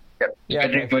 Yep. Yeah,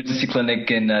 Veterinary Emergency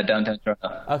Clinic in downtown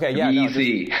Toronto. Okay, yeah.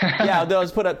 Easy.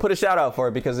 Let's put a shout-out for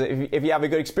it, because if you have a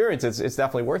good experience, it's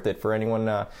definitely worth it for anyone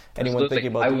thinking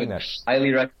about doing that. I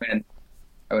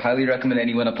would highly recommend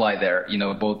anyone apply there,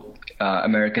 both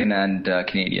American and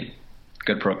Canadian.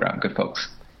 Good program, good folks.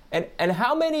 And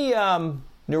how many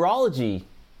neurology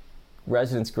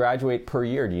residents graduate per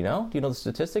year? Do you know? Do you know the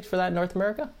statistics for that in North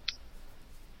America?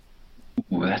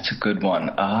 Ooh, that's a good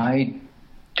one. I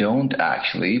don't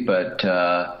actually, but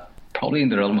probably in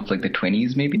the realm of like the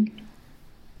 20s, maybe.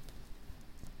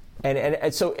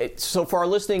 And so for our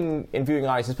listening and viewing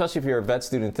audience, especially if you're a vet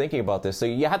student thinking about this, so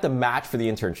you have to match for the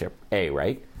internship,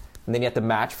 right? And then you have to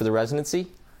match for the residency?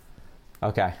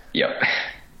 Okay. Yep.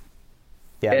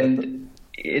 Yeah. And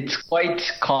it's quite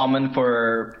common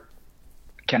for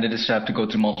candidates to have to go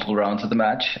through multiple rounds of the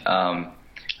match. I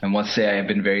must say I have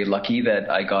been very lucky that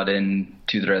I got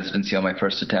into the residency on my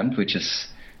first attempt, which is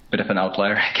a bit of an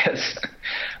outlier, I guess.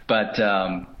 But,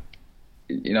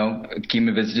 came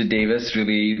and visited Davis,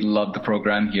 really loved the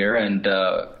program here. And,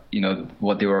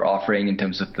 what they were offering in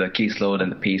terms of the caseload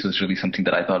and the pace was really something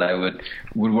that I thought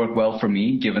would work well for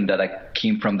me, given that I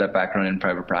came from that background in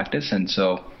private practice. And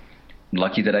so I'm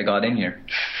lucky that I got in here.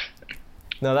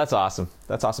 No, that's awesome.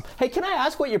 That's awesome. Hey, can I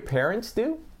ask what your parents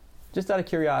do? Just out of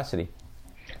curiosity.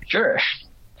 Sure.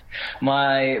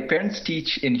 My parents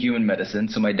teach in human medicine.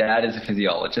 So my dad is a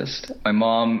physiologist. My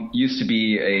mom used to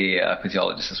be a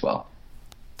physiologist as well.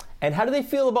 And how do they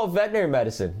feel about veterinary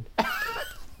medicine?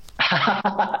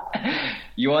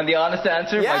 You want the honest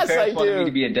answer? Yes, my parents wanted do. me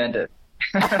to be a dentist.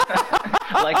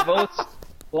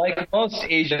 Like most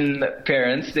Asian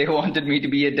parents, they wanted me to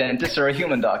be a dentist or a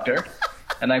human doctor.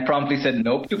 And I promptly said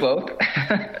nope to both.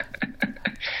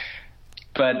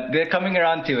 But they're coming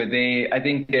around to it. I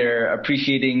think they're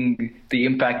appreciating the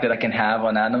impact that I can have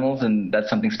on animals, and that's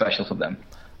something special for them.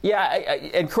 Yeah,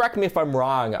 and correct me if I'm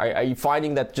wrong. Are you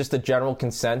finding that just the general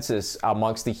consensus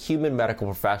amongst the human medical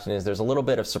profession is there's a little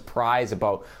bit of surprise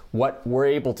about what we're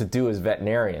able to do as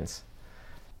veterinarians?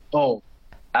 Oh,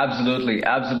 absolutely.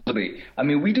 Absolutely. I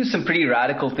mean, we do some pretty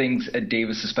radical things at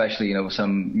Davis, especially,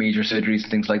 some major surgeries and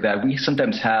things like that. We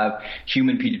sometimes have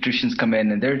human pediatricians come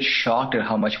in and they're shocked at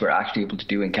how much we're actually able to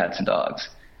do in cats and dogs.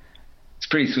 It's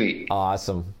pretty sweet.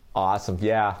 Awesome.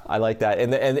 Yeah, I like that.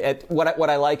 And what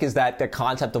I like is that the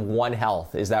concept of One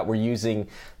Health is that we're using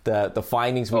the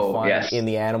findings we find in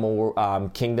the animal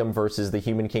kingdom versus the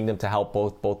human kingdom to help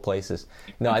both places.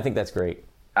 No, I think that's great.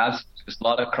 Absolutely. There's a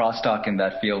lot of crosstalk in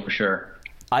that field for sure.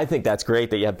 I think that's great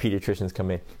that you have pediatricians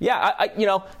come in. Yeah, I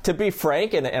to be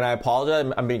frank, and I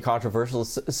apologize, I'm being controversial.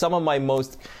 Some of my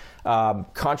most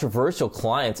controversial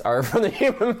clients are from the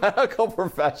human medical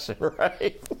profession,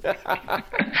 right?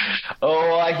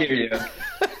 Oh, I hear you.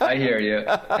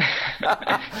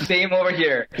 Same over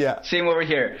here. Yeah. Same over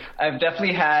here. I've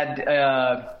definitely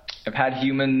had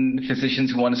human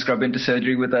physicians who want to scrub into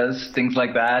surgery with us, things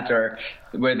like that, or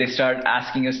where they start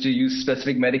asking us to use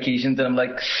specific medications, and I'm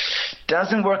like,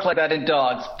 doesn't work like that in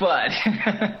dogs, but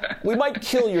we might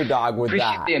kill your dog with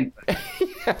that. Yeah.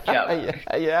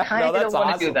 No, that's don't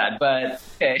want to do that, but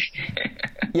okay.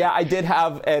 Yeah, I did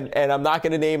have, and I'm not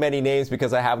going to name any names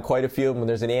because I have quite a few of them.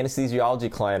 There's an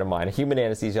anesthesiology client of mine, a human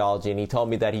anesthesiology, and he told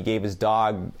me that he gave his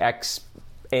dog X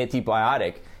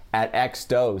antibiotic, at X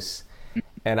dose.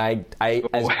 And I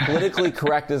as politically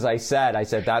correct as I said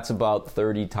that's about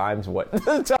 30 times what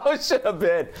the dose should have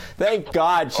been. Thank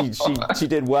God she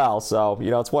did well. So,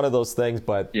 it's one of those things,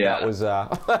 but that was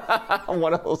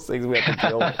one of those things we have to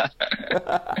deal with.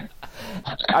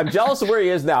 I'm jealous of where he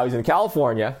is now. He's in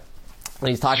California. And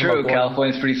he's talking about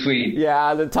California's pretty sweet.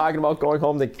 Yeah, they're talking about going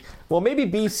home to, maybe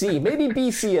BC. Maybe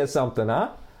BC has something,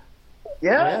 huh?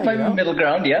 Yeah, middle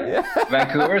ground, yeah.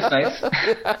 Vancouver's nice.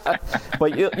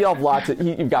 But you'll have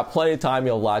you've got plenty of time,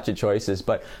 you'll have lots of choices.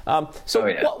 But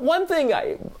one thing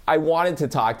I wanted to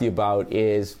talk to you about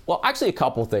is, actually a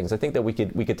couple things. I think that we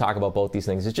could talk about both these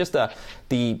things. It's just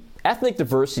the ethnic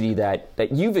diversity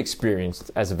that you've experienced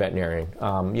as a veterinarian.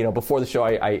 Before the show,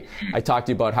 I talked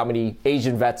to you about how many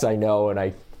Asian vets I know, and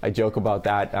I joke about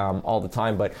that all the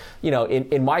time. But,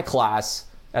 in my class,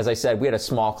 as I said, we had a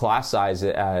small class size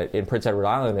in Prince Edward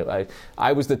Island.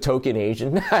 I was the token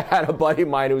Asian. I had a buddy of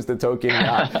mine who was the token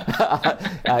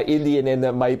Indian, and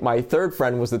then my third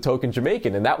friend was the token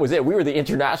Jamaican, and that was it. We were the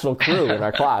international crew in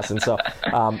our class, and so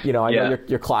I know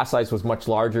your class size was much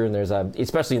larger, and there's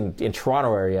especially in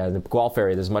Toronto area, in the Guelph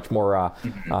area, there's much more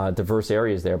diverse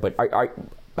areas there. But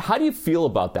how do you feel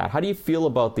about that? How do you feel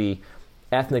about the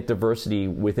ethnic diversity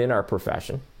within our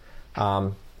profession?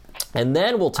 And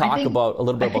then we'll talk a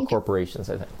little bit about corporations,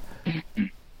 I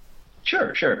think.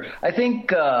 Sure. I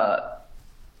think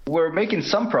we're making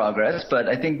some progress, but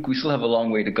I think we still have a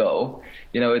long way to go.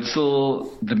 It's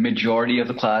still the majority of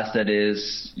the class that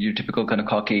is your typical kind of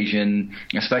Caucasian,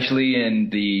 especially in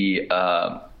the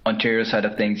Ontario side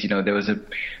of things. There was a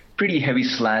pretty heavy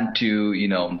slant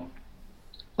to,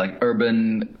 like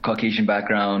urban Caucasian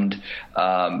background.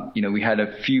 We had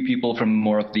a few people from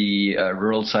more of the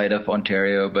rural side of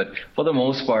Ontario, but for the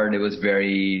most part, it was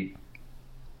very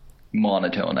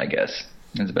monotone, I guess.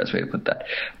 That's the best way to put that.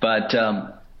 But,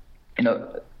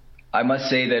 I must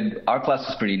say that our class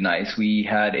was pretty nice. We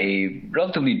had a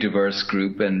relatively diverse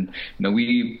group, and,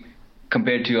 we,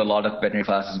 compared to a lot of veterinary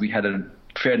classes, we had a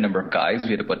fair number of guys.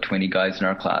 We had about 20 guys in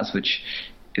our class, which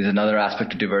is another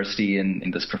aspect of diversity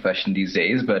in this profession these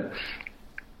days. But,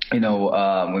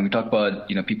 when we talk about,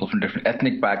 people from different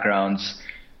ethnic backgrounds,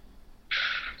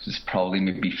 there's probably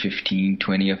maybe 15,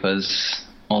 20 of us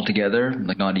altogether,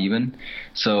 like not even.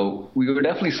 So we were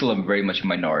definitely still very much a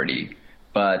minority.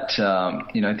 But,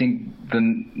 I think the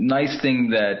nice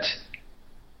thing that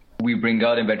we bring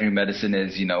out in veterinary medicine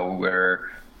is,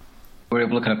 we're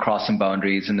able to kind of cross some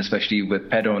boundaries, and especially with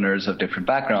pet owners of different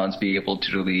backgrounds, be able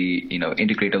to really,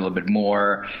 integrate a little bit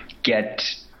more, get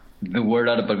the word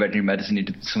out about veterinary medicine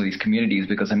into some of these communities.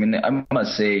 Because I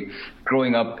must say,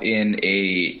 growing up in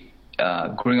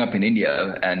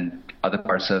India and other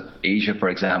parts of Asia, for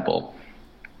example,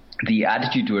 the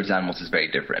attitude towards animals is very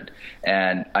different.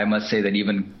 And I must say that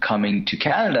even coming to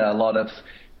Canada, a lot of,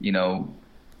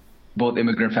 both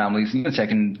immigrant families and even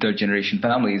second, third generation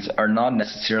families are not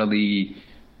necessarily,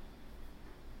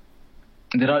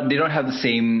 they don't have the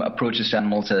same approaches to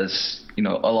animals as, a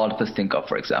lot of us think of,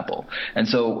 for example. And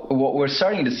so what we're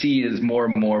starting to see is more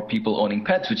and more people owning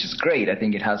pets, which is great. I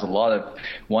think it has a lot of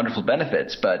wonderful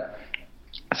benefits, but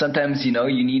sometimes, you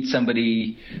need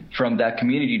somebody from that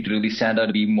community to really stand out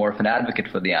to be more of an advocate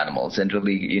for the animals and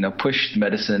really, push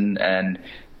medicine. And,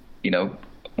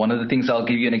 one of the things I'll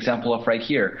give you an example of right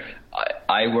here,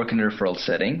 I work in a referral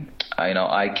setting.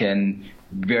 I can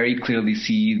very clearly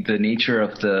see the nature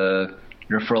of the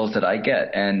referrals that I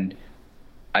get, and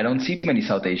I don't see many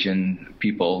South Asian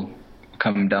people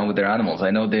coming down with their animals.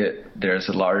 I know that there's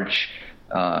a large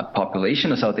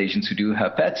population of South Asians who do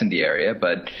have pets in the area,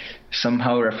 but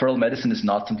somehow referral medicine is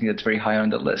not something that's very high on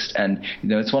the list. And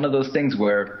it's one of those things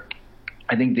where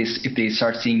I think if they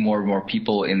start seeing more and more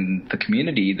people in the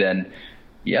community, then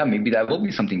maybe that will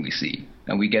be something we see,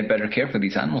 and we get better care for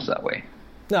these animals that way.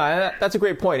 No, that's a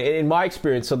great point. In my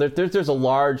experience, so there's a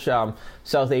large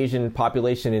South Asian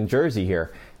population in Jersey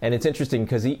here, and it's interesting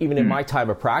because even in my time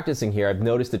of practicing here, I've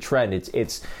noticed a trend.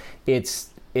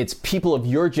 It's people of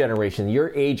your generation,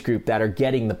 your age group, that are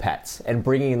getting the pets and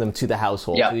bringing them to the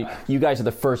household. Yep. So you guys are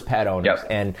the first pet owners,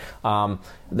 Yep. and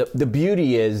the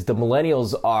beauty is the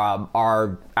millennials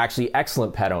are actually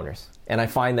excellent pet owners. And I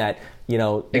find that,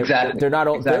 Exactly. they're not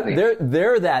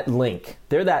they're that link,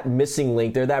 they're that missing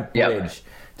link, they're that bridge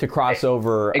to cross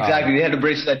over. Exactly, they had to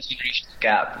bridge that generation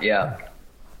gap. Yeah.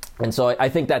 And so I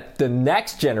think that the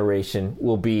next generation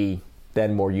will be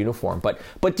then more uniform. But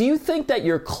do you think that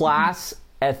your class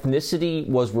ethnicity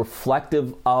was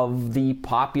reflective of the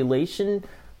population,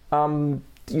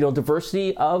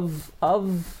 diversity of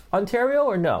Ontario,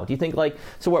 or no? Do you think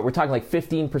so what, we're talking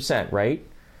 15%, right?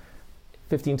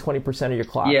 15-20% of your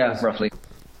class? Yeah, roughly.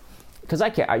 because I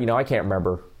can't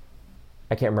remember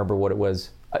what it was,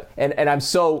 and I'm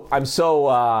so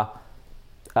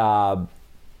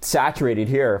saturated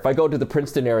here. If I go to the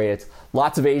Princeton area, it's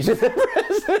lots of Asian in the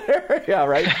Princeton area,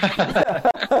 right?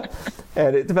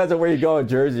 And it depends on where you go in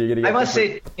Jersey. You're gonna get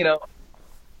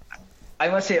I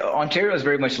must say Ontario is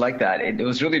very much like that. It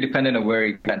was really dependent on where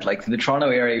you went. Like in the Toronto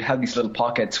area, you have these little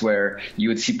pockets where you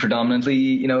would see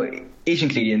predominantly, Asian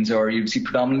Canadians, or you'd see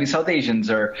predominantly South Asians,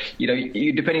 or,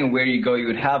 depending on where you go, you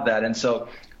would have that. And so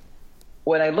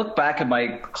when I look back at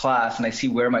my class and I see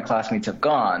where my classmates have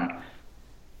gone,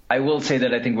 I will say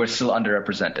that I think we're still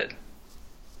underrepresented.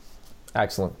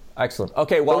 Excellent.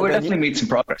 Okay, well, but we're definitely made some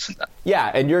progress in that. Yeah,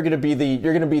 and you're going to be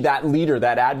that leader,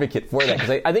 that advocate for that,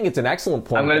 because I think it's an excellent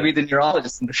point. I'm going to be the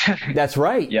neurologist in the center. That's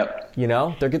right. Yep.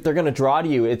 They're going to draw to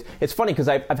you. It's funny because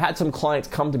I've had some clients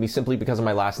come to me simply because of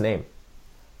my last name.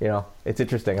 It's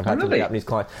interesting. I've had some Japanese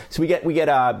clients. So we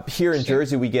get here in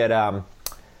Jersey, we get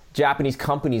Japanese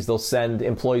companies. They'll send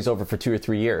employees over for 2 or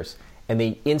 3 years, and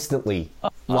they instantly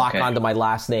lock onto my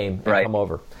last name and come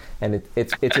over. And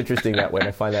it's interesting that way. And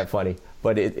I find that funny,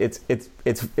 but it's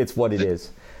what it is.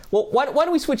 Well, why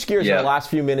don't we switch gears in the last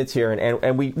few minutes here?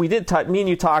 And we did me and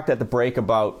you talked at the break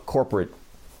about corporate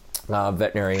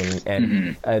veterinarian,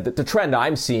 and the trend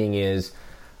I'm seeing is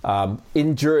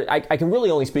in Jersey. I can really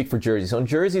only speak for Jersey. So in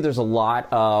Jersey, there's a lot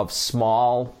of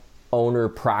small owner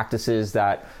practices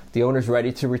that the owner's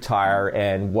ready to retire,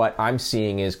 and what I'm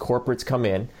seeing is corporates come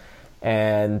in,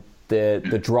 and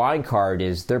the drawing card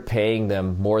is they're paying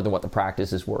them more than what the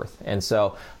practice is worth. And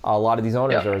so a lot of these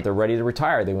owners they're ready to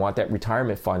retire. They want that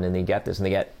retirement fund, and they get this, and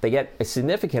they get a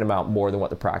significant amount more than what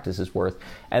the practice is worth.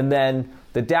 And then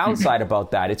the downside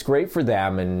about that, it's great for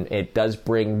them, and it does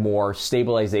bring more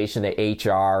stabilization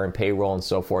to HR and payroll and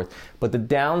so forth. But the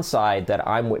downside that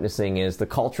I'm witnessing is the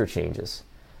culture changes.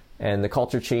 And the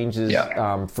culture changes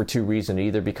for two reasons. It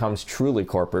either becomes truly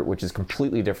corporate, which is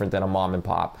completely different than a mom and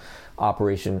pop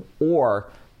operation,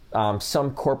 or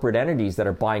some corporate entities that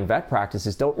are buying vet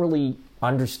practices don't really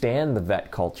understand the vet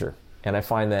culture. And I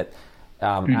find that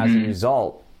as a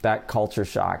result, that culture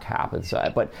shock happens.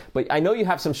 But I know you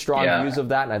have some strong views of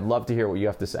that, and I'd love to hear what you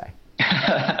have to say.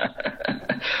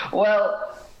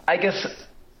 Well, I guess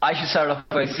I should start off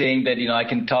by saying that, I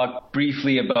can talk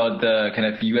briefly about the kind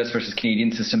of US versus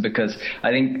Canadian system, because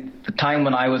I think the time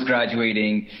when I was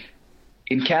graduating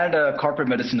in Canada, corporate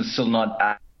medicine is still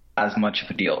not as much of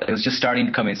a deal. It was just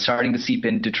starting to seep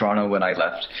into Toronto when I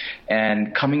left.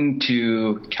 And coming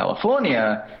to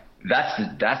California,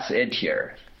 that's it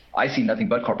here. I see nothing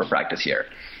but corporate practice here.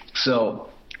 So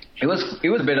it was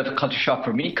a bit of a culture shock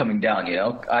for me coming down,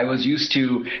 I was used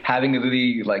to having a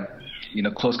really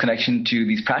close connection to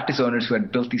these practice owners who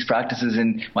had built these practices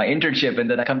in my internship. And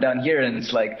then I come down here and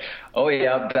it's like, oh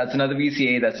yeah, that's another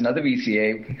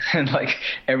VCA. And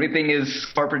everything is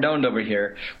corporate owned over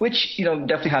here, which,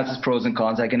 definitely has its pros and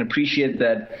cons. I can appreciate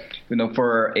that,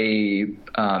 for a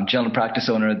general practice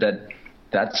owner,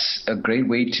 that's a great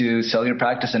way to sell your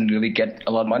practice and really get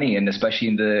a lot of money. And especially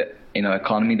in the,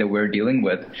 economy that we're dealing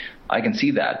with, I can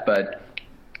see that. But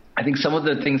I think some of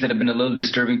the things that have been a little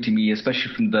disturbing to me,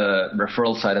 especially from the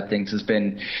referral side of things, has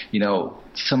been,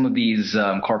 some of these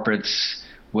corporates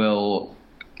will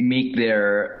make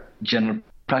their general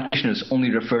practitioners only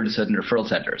refer to certain referral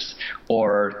centers,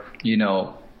 or,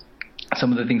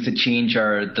 some of the things that change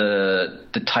are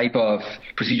the type of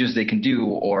procedures they can do,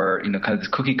 or, kind of this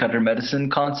cookie cutter medicine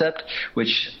concept,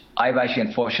 which I've actually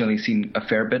unfortunately seen a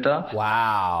fair bit of.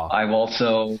 Wow. I've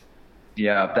also...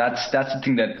 Yeah, that's the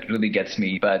thing that really gets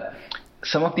me. But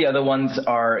some of the other ones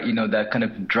are, that kind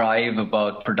of drive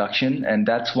about production. And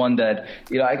that's one that,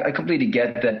 I completely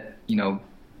get that,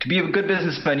 to be a good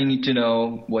businessman, you need to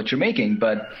know what you're making.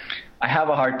 But I have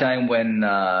a hard time when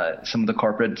some of the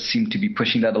corporates seem to be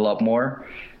pushing that a lot more.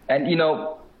 And,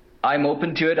 I'm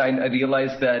open to it. I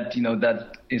realize that,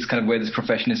 that is kind of where this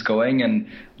profession is going. And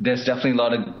there's definitely a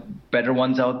lot of better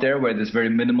ones out there where there's very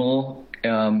minimal,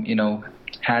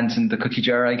 hands in the cookie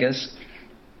jar, I guess.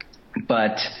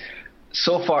 But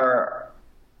so far,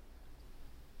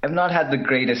 I've not had the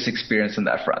greatest experience on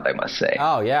that front, I must say.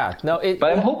 Oh, yeah. No,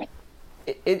 but I'm hoping.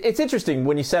 It's interesting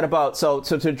when you said about, so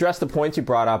to address the points you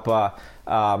brought up,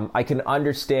 I can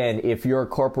understand if you're a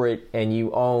corporate and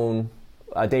you own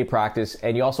a day practice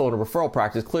and you also own a referral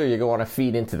practice, clearly you're going to want to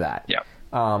feed into that. Yeah.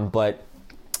 But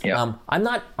I'm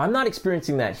not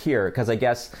experiencing that here, because I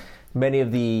guess many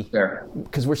of the,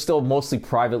 because we're still mostly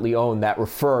privately owned that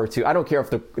refer to, I don't care if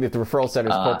the referral center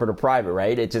is corporate or private,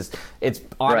 right? It's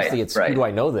honestly, who do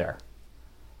I know there?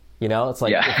 You know, it's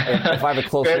like if I have a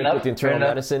close link with internal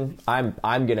medicine, I'm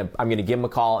gonna give them a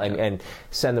call and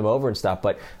send them over and stuff.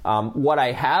 But what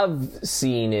I have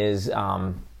seen is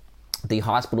the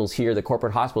hospitals here, the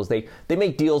corporate hospitals, they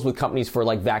make deals with companies for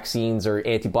like vaccines or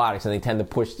antibiotics, and they tend to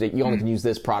push that you only can use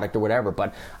this product or whatever.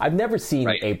 But I've never seen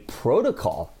a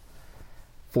protocol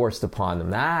forced upon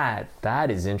them. That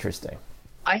is interesting.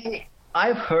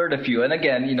 I've heard a few, and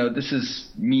again, you know, this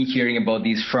is me hearing about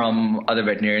these from other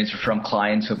veterinarians or from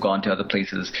clients who've gone to other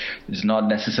places. It's not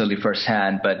necessarily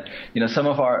firsthand, but you know, some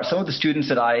of the students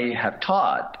that I have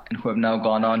taught and who have now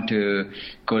gone on to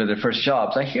go to their first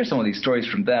jobs, I hear some of these stories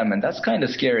from them, and that's kind of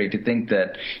scary to think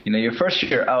that, you know, your first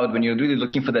year out, when you're really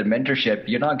looking for that mentorship,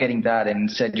 you're not getting that, and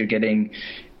instead you're getting,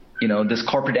 you know, this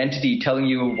corporate entity telling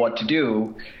you what to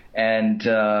do. And,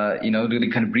 you know,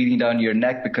 really kind of breathing down your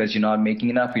neck because you're not making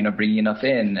enough, you're not bringing enough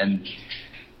in. And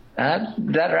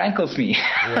that rankles me.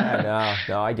 Yeah,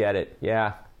 no, I get it.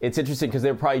 Yeah. It's interesting because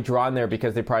they're probably drawn there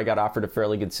because they probably got offered a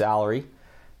fairly good salary.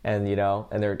 And, you know,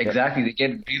 and they're... Exactly. They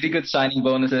get really good signing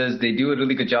bonuses. They do a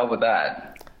really good job with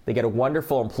that. They get a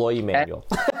wonderful employee manual.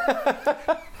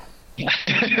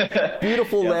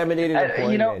 Beautiful laminated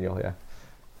employee manual, yeah.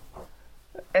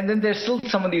 And then there's still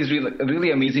some of these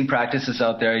really amazing practices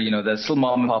out there. You know, there's still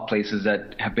mom and pop places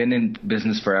that have been in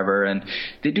business forever, and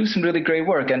they do some really great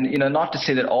work. And, you know, not to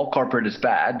say that all corporate is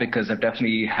bad, because I've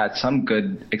definitely had some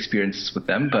good experiences with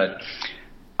them. But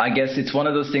I guess it's one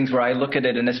of those things where I look at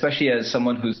it, and especially as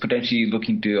someone who's potentially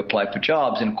looking to apply for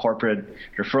jobs in corporate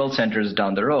referral centers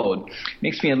down the road,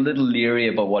 makes me a little leery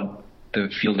about what the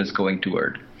field is going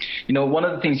toward. You know, one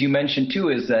of the things you mentioned, too,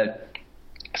 is that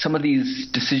some of these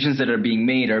decisions that are being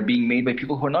made by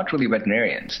people who are not really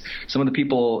veterinarians. Some of the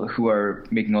people who are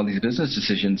making all these business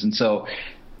decisions. And so,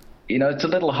 you know, it's a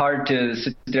little hard to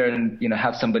sit there and, you know,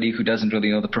 have somebody who doesn't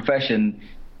really know the profession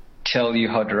tell you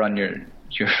how to run your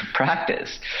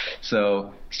practice.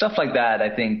 So stuff like that, I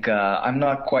think I'm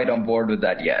not quite on board with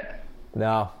that yet.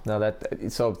 No, that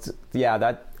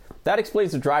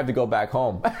explains the drive to go back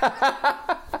home.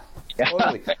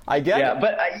 Totally. I get it. Yeah,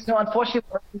 but you know, unfortunately,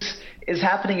 what is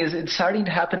happening is it's starting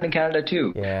to happen in Canada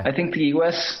too. Yeah. I think the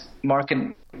U.S.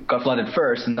 market got flooded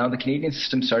first, and now the Canadian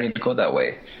system's starting to go that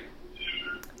way.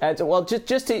 And so, well,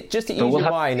 just to ease your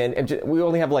mind, and we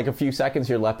only have like a few seconds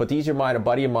here left, but to ease your mind, a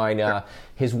buddy of mine,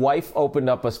 his wife opened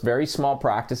up a very small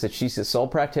practice that she's a sole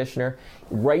practitioner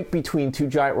right between two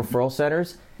giant referral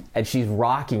centers, and she's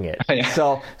rocking it.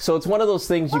 Yeah. So it's one of those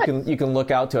things you can look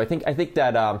out to. I think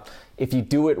that if you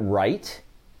do it right,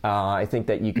 I think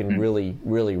that you can really,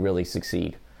 really, really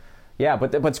succeed. Yeah,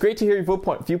 but it's great to hear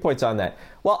your viewpoints on that.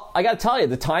 Well, I got to tell you,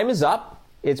 the time is up.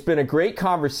 It's been a great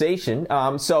conversation.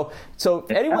 So if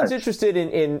anyone's interested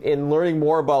in learning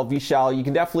more about Vishal, you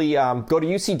can definitely go to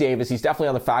UC Davis. He's definitely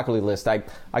on the faculty list. I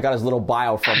got his little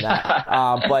bio from that.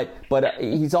 But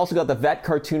he's also got the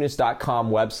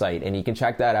vetcartoonist.com website, and you can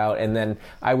check that out. And then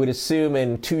I would assume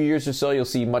in 2 years or so, you'll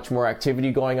see much more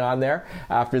activity going on there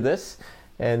after this.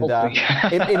 And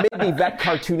it may be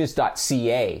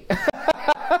vetcartoonist.ca.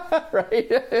 Right?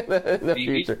 in the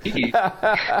future.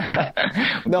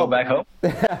 Go back home.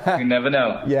 You never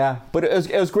know. Yeah, but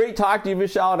it was great talking to you,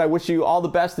 Vishal, and I wish you all the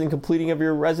best in completing of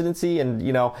your residency. And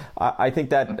you know, I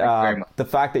think that the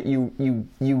fact that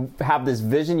you have this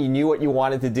vision, you knew what you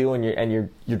wanted to do, and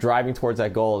you're driving towards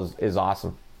that goal is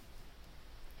awesome.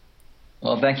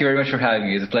 Well, thank you very much for having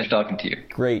me. It was a pleasure talking to you.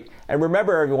 Great. And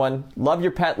remember, everyone, love your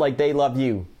pet like they love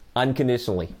you,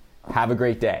 unconditionally. Have a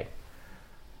great day.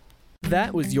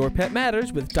 That was Your Pet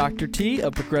Matters with Dr. T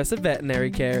of Progressive Veterinary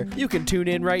Care. You can tune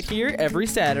in right here every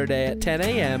Saturday at 10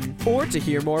 a.m. Or to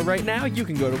hear more right now, you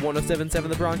can go to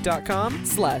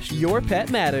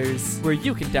 1077thebronx.com/yourpetmatters, where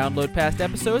you can download past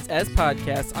episodes as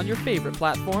podcasts on your favorite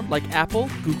platform like Apple,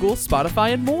 Google,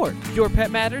 Spotify, and more. Your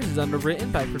Pet Matters is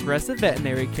underwritten by Progressive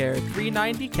Veterinary Care,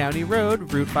 390 County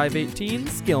Road, Route 518,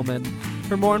 Skillman.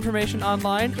 For more information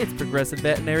online, it's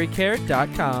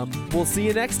progressiveveterinarycare.com. We'll see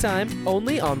you next time,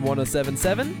 only on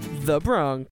 1077 The Bronx.